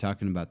 Somebody was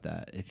talking about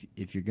that.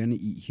 If you're gonna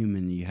eat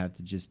human, you have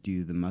to just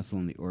do the muscle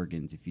and the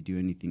organs. If you do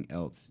anything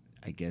else,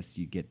 I guess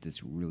you get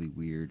this really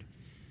weird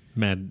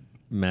Mad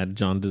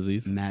John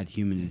disease? mad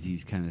human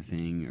disease kind of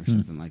thing or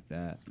something like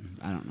that.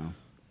 I don't know.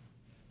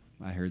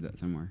 I heard that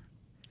somewhere.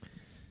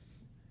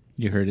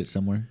 You heard it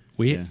somewhere?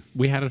 We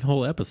had a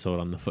whole episode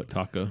on the foot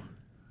taco.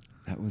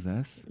 That was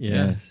us?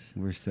 Yeah. Yes.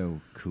 We're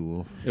so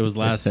cool. It was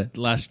last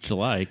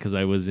July because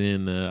I was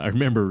in. I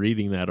remember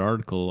reading that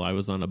article. I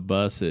was on a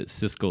bus at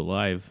Cisco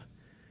Live,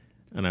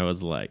 and I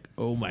was like,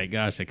 "Oh my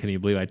gosh! I can't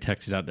even believe I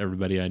texted out to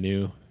everybody I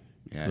knew."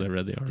 Yeah, I it's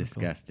read the article.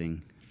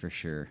 disgusting for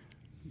sure.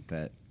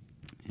 But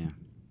yeah,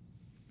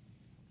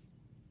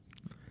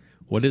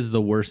 What is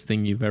the worst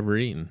thing you've ever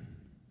eaten?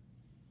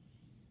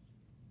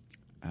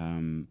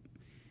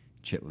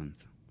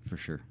 chitlins for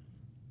sure.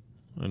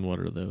 And what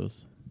are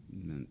those?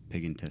 And then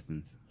pig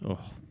intestines. Oh,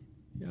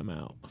 yeah, I'm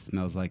out.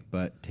 Smells like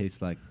butt,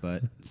 tastes like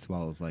butt,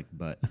 swallows like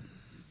butt.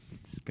 It's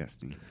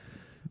disgusting.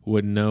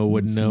 Wouldn't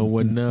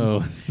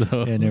know. So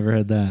I never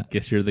had that.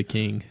 guess you're the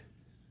king,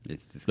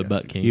 It's the disgusting.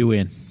 butt king. You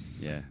win.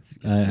 Yeah.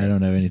 I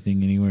don't have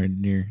anything anywhere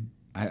near.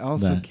 I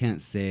also that.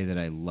 can't say that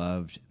I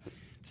loved.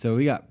 So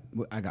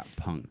I got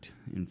punked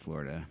in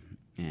Florida,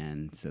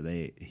 and so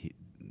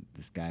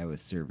this guy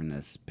was serving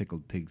us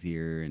pickled pig's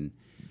ear and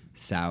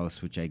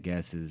souse, which I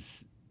guess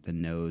is the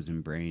nose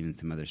and brain and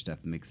some other stuff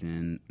mixed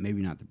in.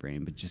 Maybe not the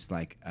brain, but just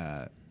like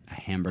a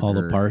hamburger. All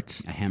the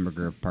parts. A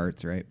hamburger of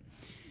parts, right?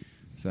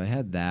 So I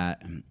had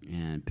that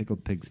and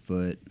pickled pig's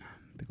foot,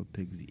 pickled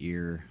pig's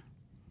ear.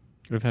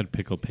 We've had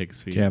pickled pig's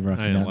feet. Do you have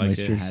Rocky I don't Mountain like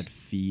oysters? Had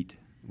feet.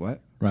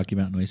 What? Rocky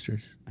Mountain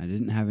oysters. I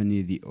didn't have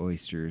any of the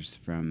oysters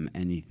from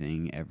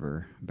anything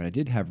ever, but I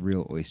did have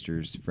real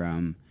oysters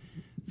from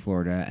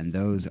Florida, and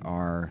those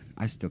are,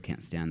 I still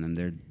can't stand them.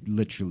 They're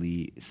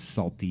literally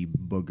salty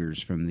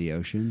boogers from the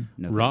ocean.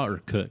 No Raw thanks.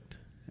 or cooked?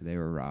 They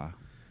were raw.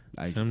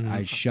 Some-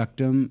 I shucked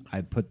them.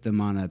 I put them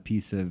on a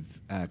piece of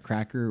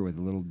cracker with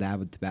a little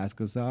dab of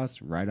Tabasco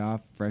sauce, right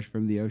off, fresh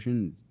from the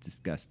ocean. It's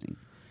disgusting.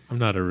 I'm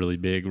not a really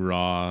big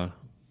raw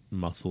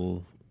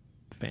mussel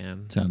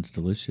fan. Sounds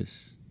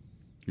delicious.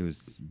 It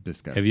was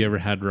disgusting. Have you ever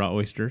had raw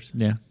oysters?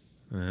 Yeah.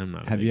 I'm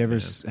not. a Have big you ever?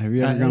 fan. Have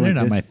you ever gone They're like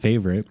not this? my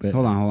favorite, but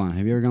Hold on.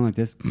 Have you ever gone like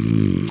this?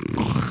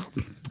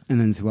 And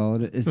then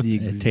swallowed it? It's the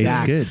It exact,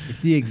 tastes good.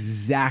 It's the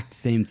exact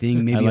same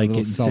thing, maybe I like a little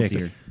getting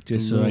saltier. sick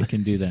just so I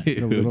can do that.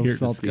 It's a little You're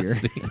saltier.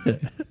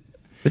 disgusting.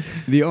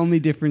 The only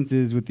difference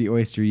is with the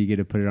oyster, you get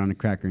to put it on a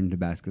cracker and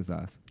Tabasco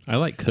sauce. I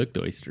like cooked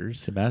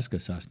oysters. Tabasco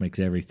sauce makes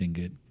everything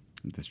good.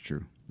 That's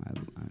true. I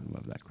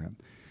love that crap.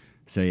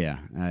 So yeah,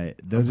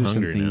 those I'm are some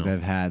hungry things now.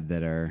 I've had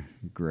that are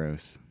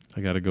gross.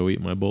 I got to go eat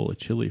my bowl of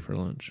chili for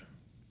lunch.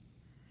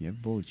 You have a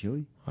bowl of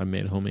chili? I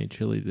made homemade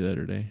chili the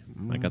other day.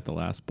 I Oh. got the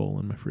last bowl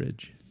in my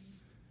fridge.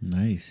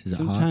 Nice. Is it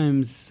hot?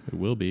 Sometimes It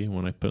will be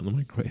when I put it in the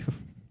microwave.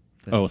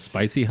 that's- Oh,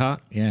 spicy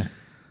hot? Yeah.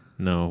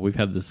 No, we've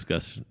had this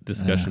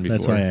discussion before.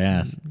 That's why I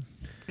asked.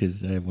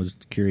 Because I was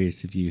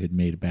curious if you had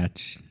made a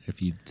batch,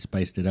 if you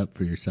spiced it up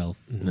for yourself.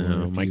 or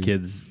No, if my you-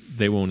 kids,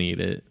 they won't eat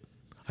it.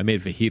 I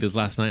made fajitas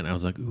last night, and I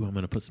was like, ooh, I'm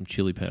going to put some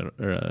chili powder,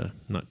 or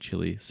not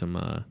chili,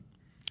 some,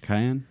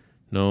 Cayenne,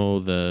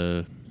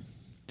 the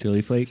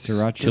Chili flakes?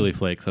 sriracha, chili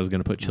flakes. I was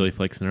going to put chili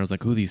flakes in there. I was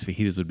like, ooh, these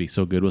fajitas would be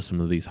so good with some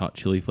of these hot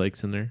chili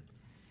flakes in there.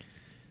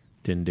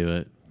 Didn't do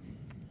it.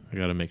 I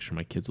got to make sure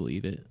my kids will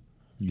eat it.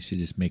 You should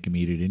just make them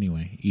eat it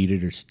anyway. Eat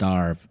it or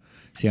starve.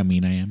 See how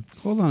mean I am?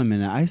 Hold on a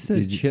minute. I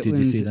said chitlins. Did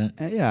you see that?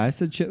 Yeah, I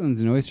said chitlins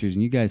and oysters,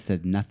 and you guys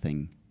said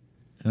nothing.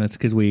 And that's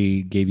because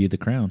we gave you the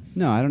crown.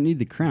 No, I don't need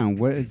the crown.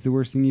 What is the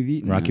worst thing you've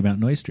eaten? Rocky now?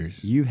 Mountain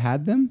oysters. You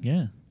had them?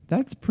 Yeah.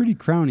 That's pretty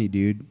crowny,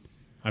 dude.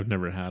 I've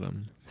never had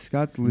them.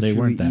 Scott's literally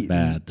weren't that eating,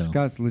 bad, though.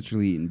 Scott's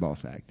literally eating ball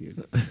sack,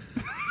 dude.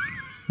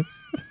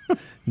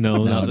 No,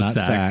 No, not the not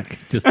sack.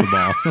 Just the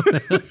ball.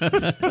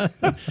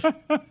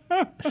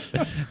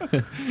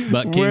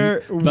 Butt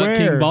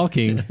King, Ball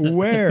King.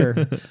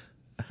 Where?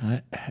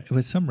 It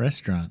was some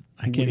restaurant.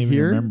 I can't even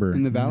Here? remember.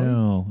 In the valley?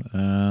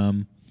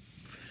 No.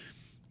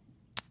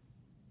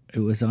 It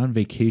was on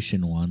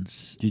vacation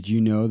once. Did you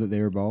know that they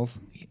were balls?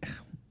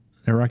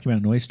 They're Rocky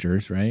Mountain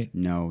oysters, right?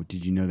 No.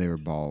 Did you know they were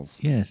balls?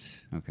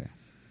 Yes. Okay.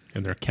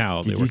 And they're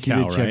cow. Did They you were see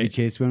cow, the Chevy right?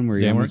 Chase one where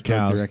They you weren't almost broke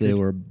the cows. record? They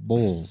were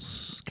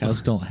bulls.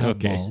 Cows don't have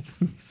Okay.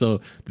 balls. So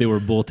they were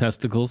bull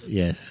testicles?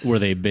 Yes. Were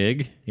they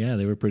big? Yeah,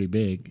 they were pretty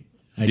big.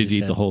 I Did just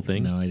you eat the whole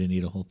thing? No, I didn't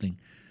eat a whole thing.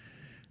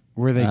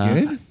 Were they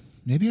good?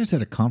 Maybe I was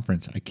at a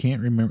conference. I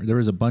can't remember. There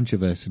was a bunch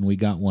of us, and we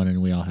got one,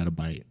 and we all had a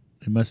bite.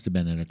 It must have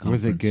been at a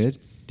conference. Was it good?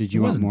 Did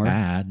you It want wasn't more?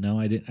 bad. No,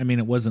 I didn't. I mean,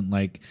 it wasn't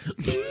like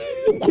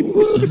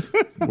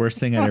worst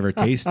thing I'd ever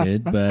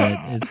tasted, but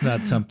it's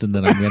not something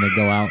that I'm going to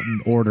go out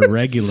and order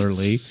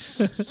regularly.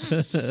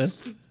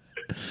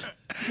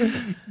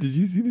 Did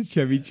you see the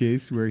Chevy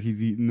Chase where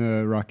he's eating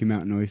the Rocky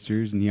Mountain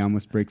oysters and he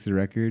almost breaks the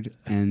record?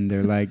 And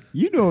they're like,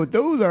 "You know what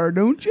those are,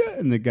 don't you?"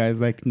 And the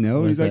guy's like,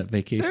 "No." Was He's that like,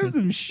 vacation? "There's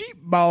some sheep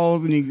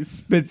balls," and he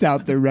spits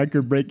out the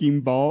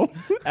record-breaking ball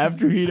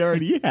after he'd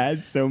already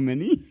had so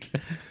many.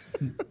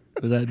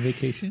 Was that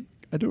vacation?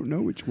 I don't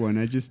know which one.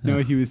 I just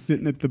know he was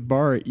sitting at the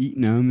bar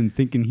eating them and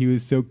thinking he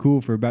was so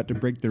cool for about to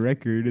break the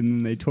record, and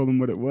then they told him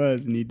what it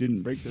was, and he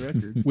didn't break the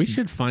record. We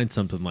should find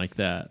something like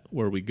that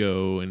where we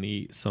go and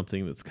eat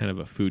something that's kind of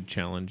a food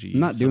challenge. I'm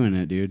not doing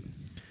it, dude.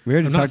 We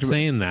already I'm not talked about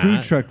saying that.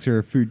 food trucks are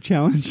a food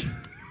challenge.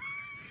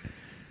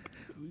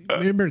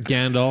 Remember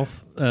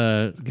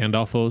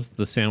Gandolfo's,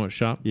 the sandwich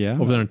shop? Yeah.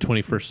 Over there in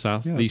 21st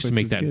South? Yeah, They used to place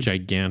make was that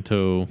good.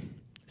 giganto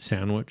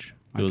sandwich.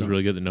 It was don't-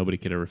 really good that nobody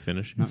could ever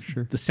finish. Not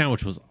sure. The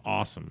sandwich was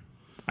awesome.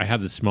 I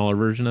had the smaller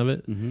version of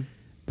it,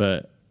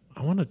 but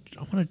I want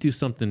to do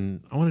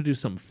something. I want to do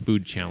something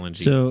food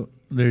challenging. So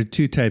there are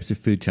two types of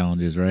food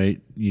challenges,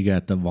 right? You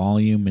got the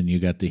volume and you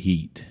got the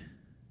heat.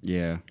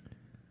 Yeah.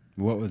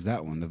 What was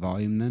that one? The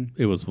volume then?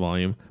 It was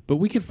volume, but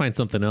we could find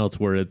something else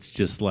where it's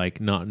just like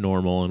not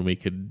normal, and we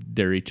could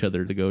dare each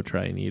other to go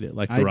try and eat it,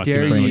 like the I Rocky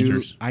dare Mountain you.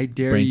 oysters. I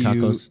dare Brain you.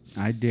 tacos?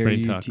 I dare Brain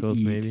you to tacos,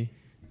 eat maybe.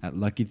 at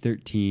Lucky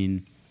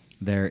 13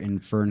 their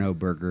Inferno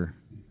burger,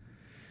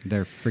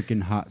 their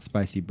freaking hot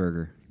spicy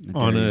burger. I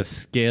On dare you. a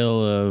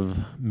scale of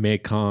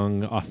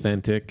Mekong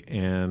authentic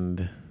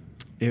and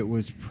It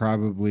was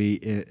probably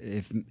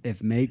if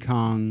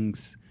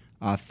Mekong's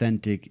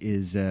authentic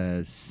is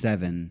a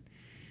 7,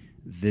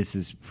 this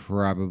is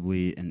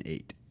probably an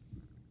 8,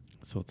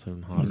 so it's even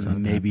It's hotter. not that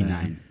maybe bad.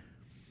 9.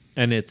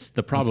 And it's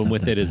the problem not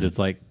with that it is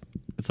bad.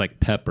 it's like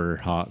pepper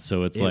hot,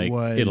 so it's It like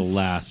was- it'll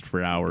last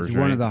for hours. It's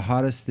right? one of the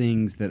hottest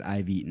things that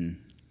I've eaten,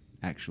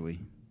 actually.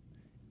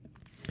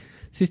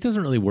 See, this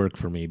doesn't really work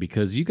for me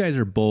because you guys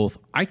are both.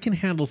 I can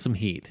handle some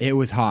heat. It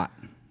was hot,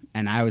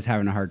 and I was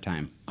having a hard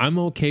time. I'm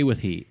okay with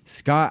heat.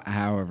 Scott,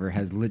 however,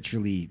 has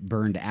literally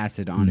burned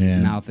acid on his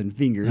Yeah. mouth and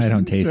fingers. I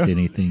don't taste so-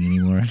 anything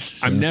anymore.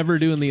 so- I'm never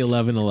doing the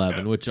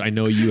 11-11, which I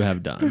know you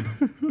have done.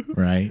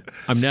 right.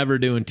 I'm never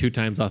doing 2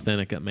 times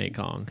authentic at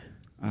Mekong.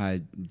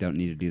 I don't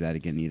need to do that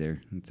again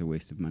either. It's a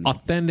waste of money.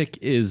 Authentic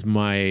is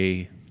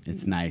my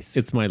It's nice.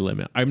 it's my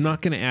limit. I'm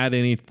not going to add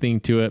anything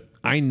to it.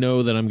 I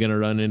know that I'm going to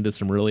run into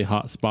some really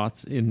hot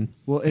spots in.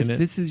 well, if in it.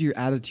 this is your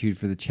attitude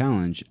for the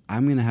challenge,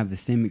 I'm going to have the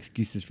same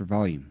excuses for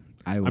volume.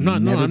 I will I'm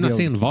not. No, never I'm be not able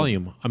to saying keep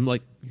volume. I'm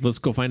like, let's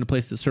go find a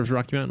place that serves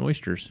Rocky Mountain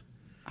oysters.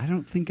 up. I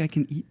don't think I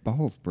can eat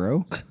balls,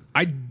 bro.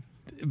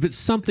 But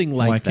something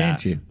like Why that.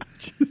 can't you?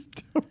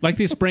 Just don't. Like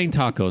these brain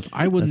tacos.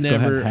 I would Let's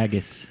never. go have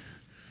haggis.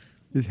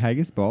 Is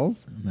haggis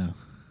balls? No.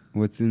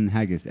 What's in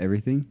haggis?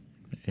 Everything?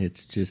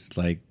 It's just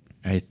like,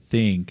 I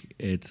think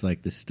it's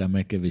like the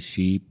stomach of a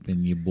sheep,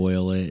 and you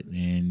boil it,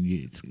 and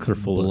it's They're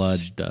full of blood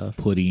stuff.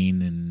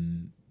 pudding,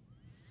 and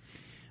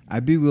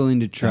I'd be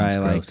willing to try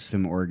Sounds like gross.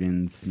 some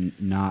organs,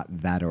 not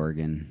that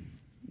organ,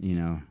 you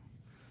know.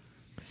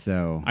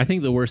 So I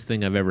think the worst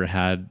thing I've ever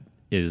had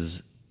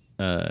is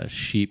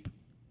sheep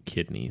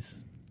kidneys.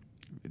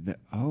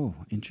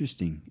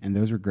 Interesting. And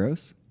those were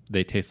gross?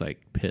 They taste like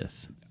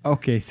piss.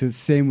 Okay, so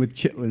same with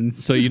chitlins.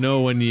 So you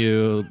know when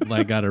you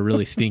like got a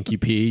really stinky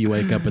pee, you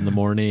wake up in the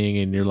morning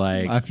and you're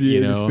like, After you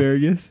ate know,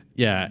 asparagus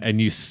yeah, and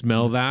you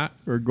smell that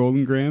or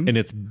golden grams? and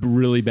it's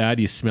really bad.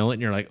 You smell it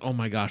and you're like, oh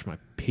my gosh, my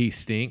pee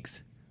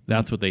stinks.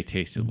 That's what they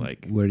tasted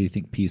like. where do you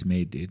think pea's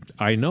made, dude?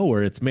 I know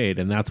where it's made,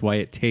 and that's why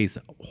it tastes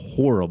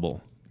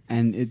horrible.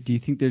 And do you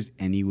think there's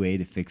any way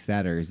to fix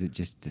that, or is it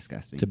just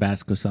disgusting?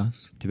 Tabasco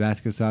sauce?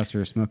 Tabasco sauce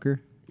or a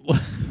smoker?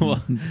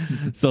 Well,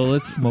 so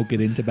let's Smoke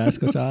it in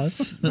Tabasco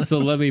sauce? so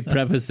let me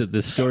preface it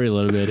this story a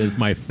little bit. Is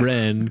my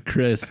friend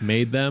Chris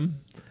made them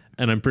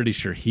and I'm pretty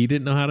sure he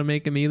didn't know how to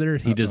make them either.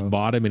 He just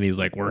bought them, and he's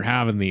like, "We're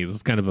having these."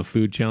 It's kind of a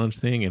food challenge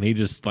thing, and he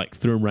just like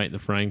threw them right in the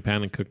frying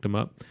pan and cooked them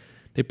up.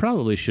 They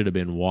probably should have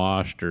been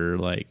washed or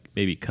like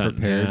maybe cut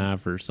Prepared. in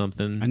half or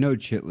something. I know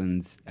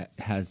chitlins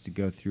has to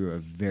go through a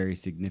very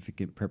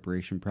significant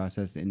preparation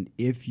process, and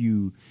if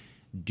you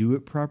do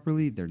it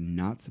properly, they're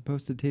not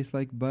supposed to taste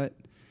like butt.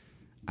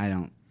 I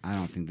don't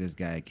think this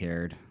guy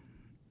cared.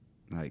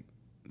 Like,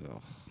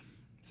 ugh.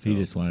 He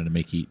just wanted to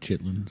make you eat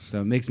chitlins.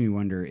 So it makes me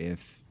wonder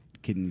if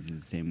kidneys is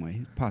the same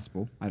way.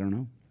 Possible. I don't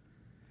know.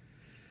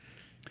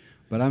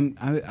 But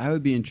I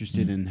would be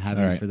interested in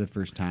having for the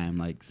first time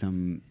like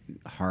some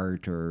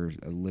heart or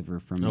a liver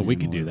from. We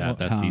could do that.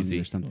 That's easy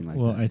or something like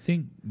Well, that. I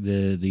think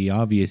the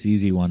obvious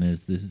easy one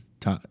is this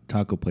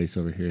taco place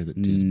over here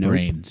that does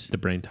brains. The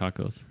brain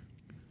tacos.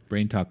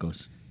 Brain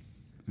tacos.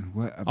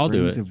 What? I'll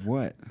do brains it. Of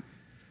what?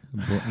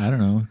 I don't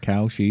know.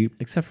 Cow, sheep.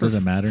 Except for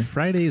doesn't matter.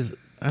 Fridays.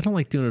 I don't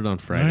like doing it on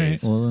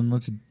Fridays. All right, well, then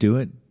let's do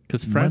it.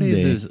 Because Fridays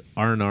Monday. is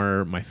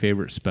R&R, my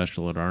favorite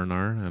special at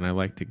R&R, and I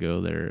like to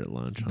go there at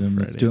lunch on Then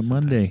Fridays. let's do it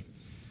sometimes. Monday.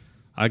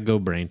 I'd go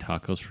brain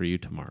tacos for you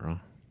tomorrow. Are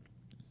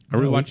No,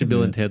 we we watching can Bill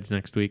do and it. Ted's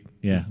next week?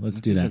 Yeah,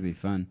 let's do that. That'd be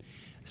fun.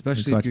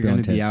 Especially watch if you're Bill going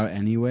and to be Ted's. out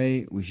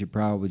anyway. We should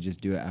probably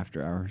just do it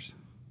after hours.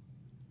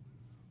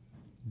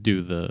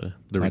 Do the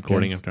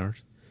recording Podcast. after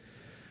hours?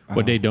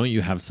 What day don't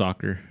you have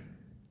soccer?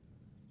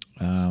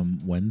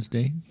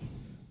 Wednesday.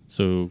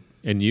 So,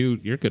 and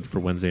you're good for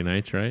Wednesday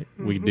nights, right?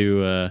 We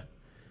do a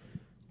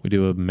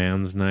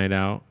man's night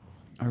out.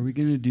 Are we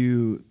going to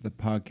do the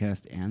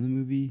podcast and the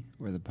movie,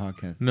 or the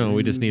podcast? No, and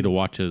we the just need movie? to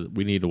watch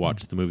we need to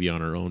watch the movie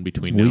on our own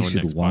between now We and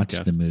should next watch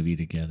podcast. the movie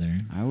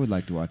together I would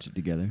like to watch it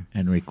together.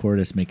 and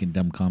record us making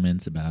dumb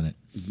comments about it.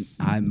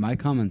 My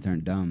comments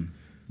aren't dumb.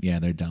 Yeah,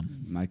 they're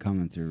dumb. My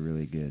comments are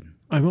really good.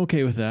 I'm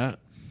okay with that.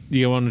 Do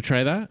you want to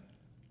try that?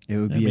 It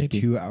would Yeah, be maybe.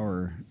 a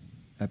 2-hour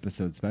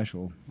episode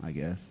special, I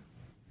guess.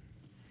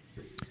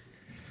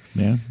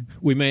 Yeah.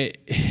 We may,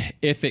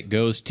 if it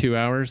goes 2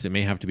 hours, it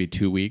may have to be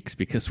 2 weeks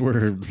because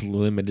we're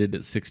limited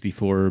at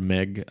 64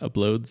 meg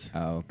uploads.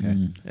 Oh,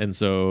 okay. And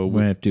so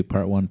We have to do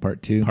part 1,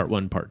 part 2. part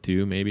 1, part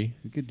 2, maybe.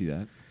 We could do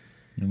that.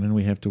 And then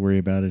we have to worry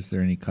about, is there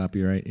any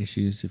copyright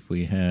issues if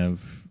we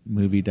have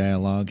movie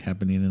dialogue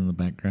happening in the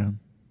background?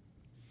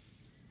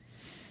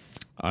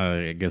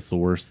 I guess the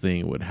worst thing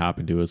that would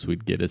happen to us,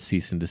 we'd get a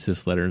cease and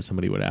desist letter and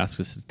somebody would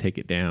ask us to take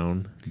it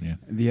down. Yeah.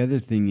 The other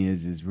thing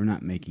is we're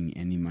not making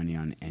any money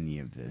on any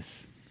of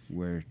this.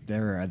 Where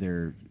there are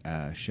other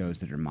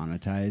shows that are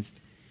monetized,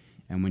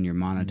 and when you're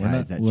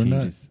monetized, that we're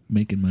changes. not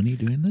making money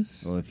doing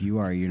this. Well, if you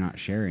are, you're not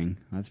sharing.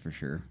 That's for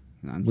sure.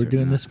 We're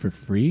doing this for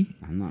free?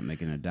 I'm not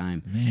making a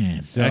dime.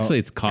 Man. So, Actually,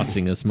 it's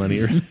costing us money,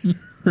 right?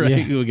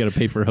 Yeah. We got to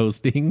pay for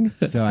hosting.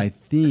 so I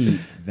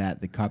think that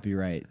the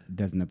copyright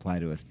doesn't apply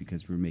to us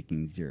because we're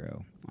making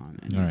zero on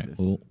any All of right,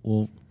 this.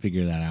 we'll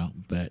figure that out.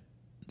 But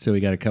so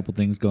we got a couple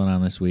things going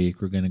on this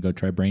week. We're going to go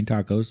try brain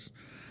tacos,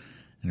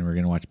 and we're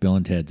going to watch Bill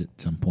and Ted's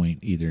at some point,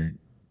 either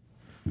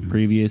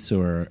previous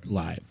or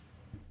live.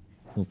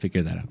 We'll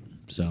figure that out.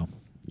 So,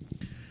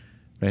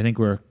 but I think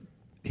we're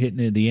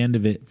hitting at the end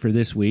of it for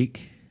this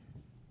week.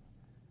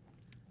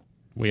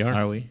 We are.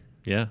 Are we?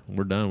 Yeah,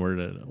 we're done. We're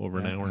at over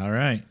an hour. All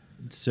right.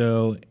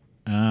 So,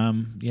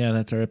 yeah,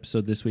 that's our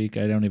episode this week.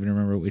 I don't even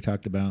remember what we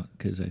talked about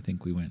because I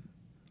think we went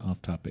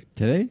off topic.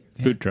 Today?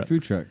 Food trucks.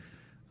 Food trucks.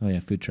 Oh, yeah,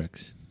 food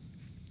trucks.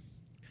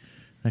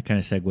 That kind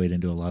of segued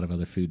into a lot of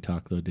other food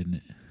talk, though, didn't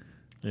it?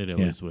 It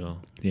always will.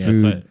 Yeah.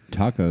 That's Food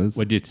why- tacos.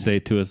 what did you say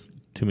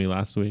to me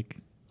last week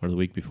or the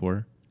week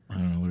before? I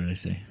don't know. What did I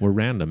say? We're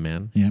random,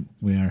 man. Yep,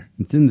 we are.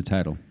 It's in the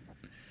title.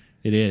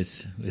 It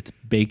is. It's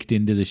baked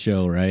into the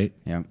show, right?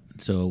 Yeah.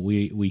 So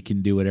we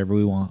can do whatever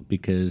we want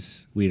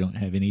because we don't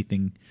have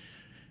anything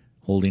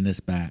holding us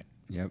back.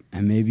 Yep.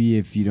 And maybe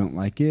if you don't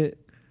like it,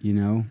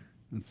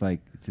 it's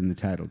like it's in the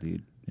title,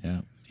 dude.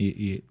 Yeah.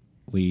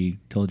 We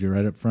told you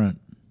right up front,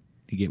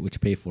 you get what you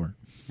pay for.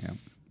 Yeah.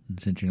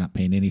 And since you're not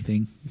paying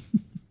anything,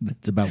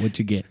 that's about what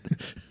you get.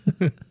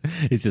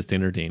 It's just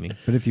entertaining.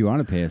 But if you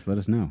want to pay us, let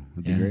us know.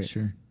 It'd be Yeah, great.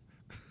 sure.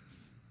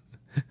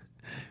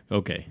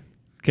 Okay.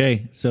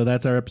 Okay, so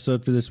that's our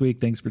episode for this week.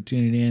 Thanks for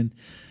tuning in.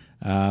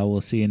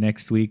 We'll see you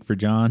next week for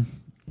John.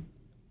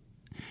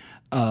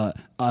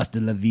 Hasta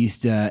la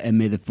vista, and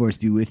may the force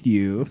be with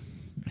you.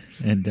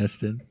 And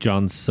Dustin.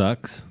 John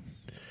sucks.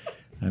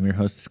 I'm your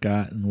host,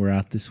 Scott, and we're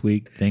out this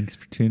week. Thanks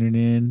for tuning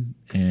in.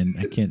 And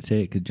I can't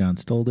say it because John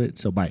stole it,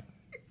 so bye.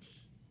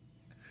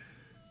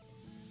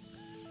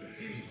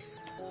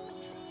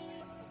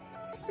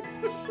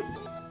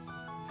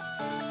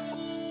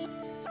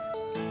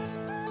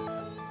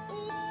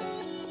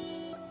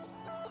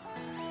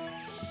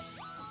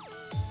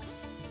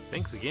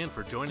 Thanks again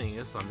for joining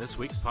us on this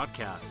week's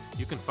podcast.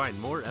 You can find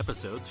more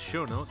episodes,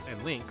 show notes,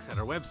 and links at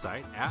our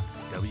website at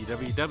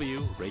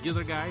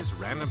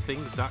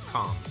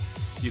www.regularguysrandomthings.com.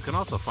 You can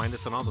also find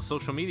us on all the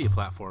social media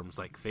platforms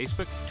like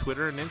Facebook,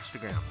 Twitter, and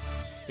Instagram.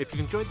 If you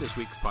enjoyed this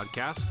week's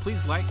podcast,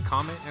 please like,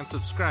 comment, and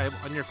subscribe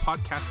on your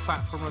podcast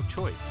platform of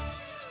choice.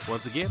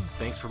 Once again,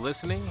 thanks for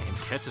listening, and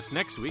catch us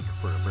next week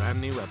for a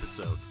brand new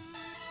episode.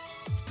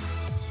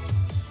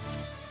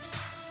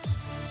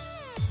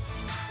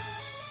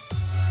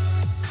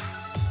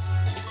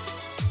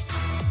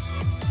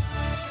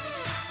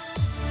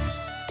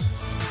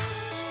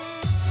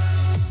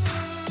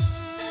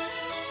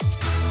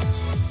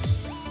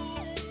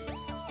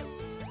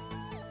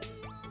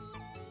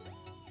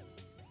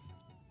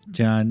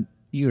 John,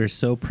 you are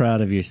so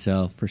proud of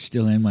yourself for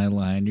still in my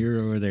line. You're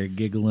over there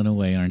giggling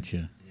away, aren't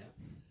you?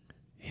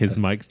 His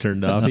mic's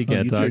turned off. He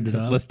can't You talk. turned it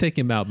off? Let's take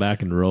him out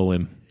back and roll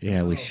him.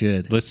 Yeah, we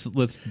should. Let's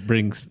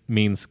bring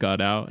Mean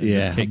Scott out and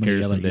just take I'm care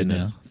gonna of yell some at you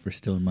business. now for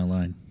still in my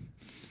line.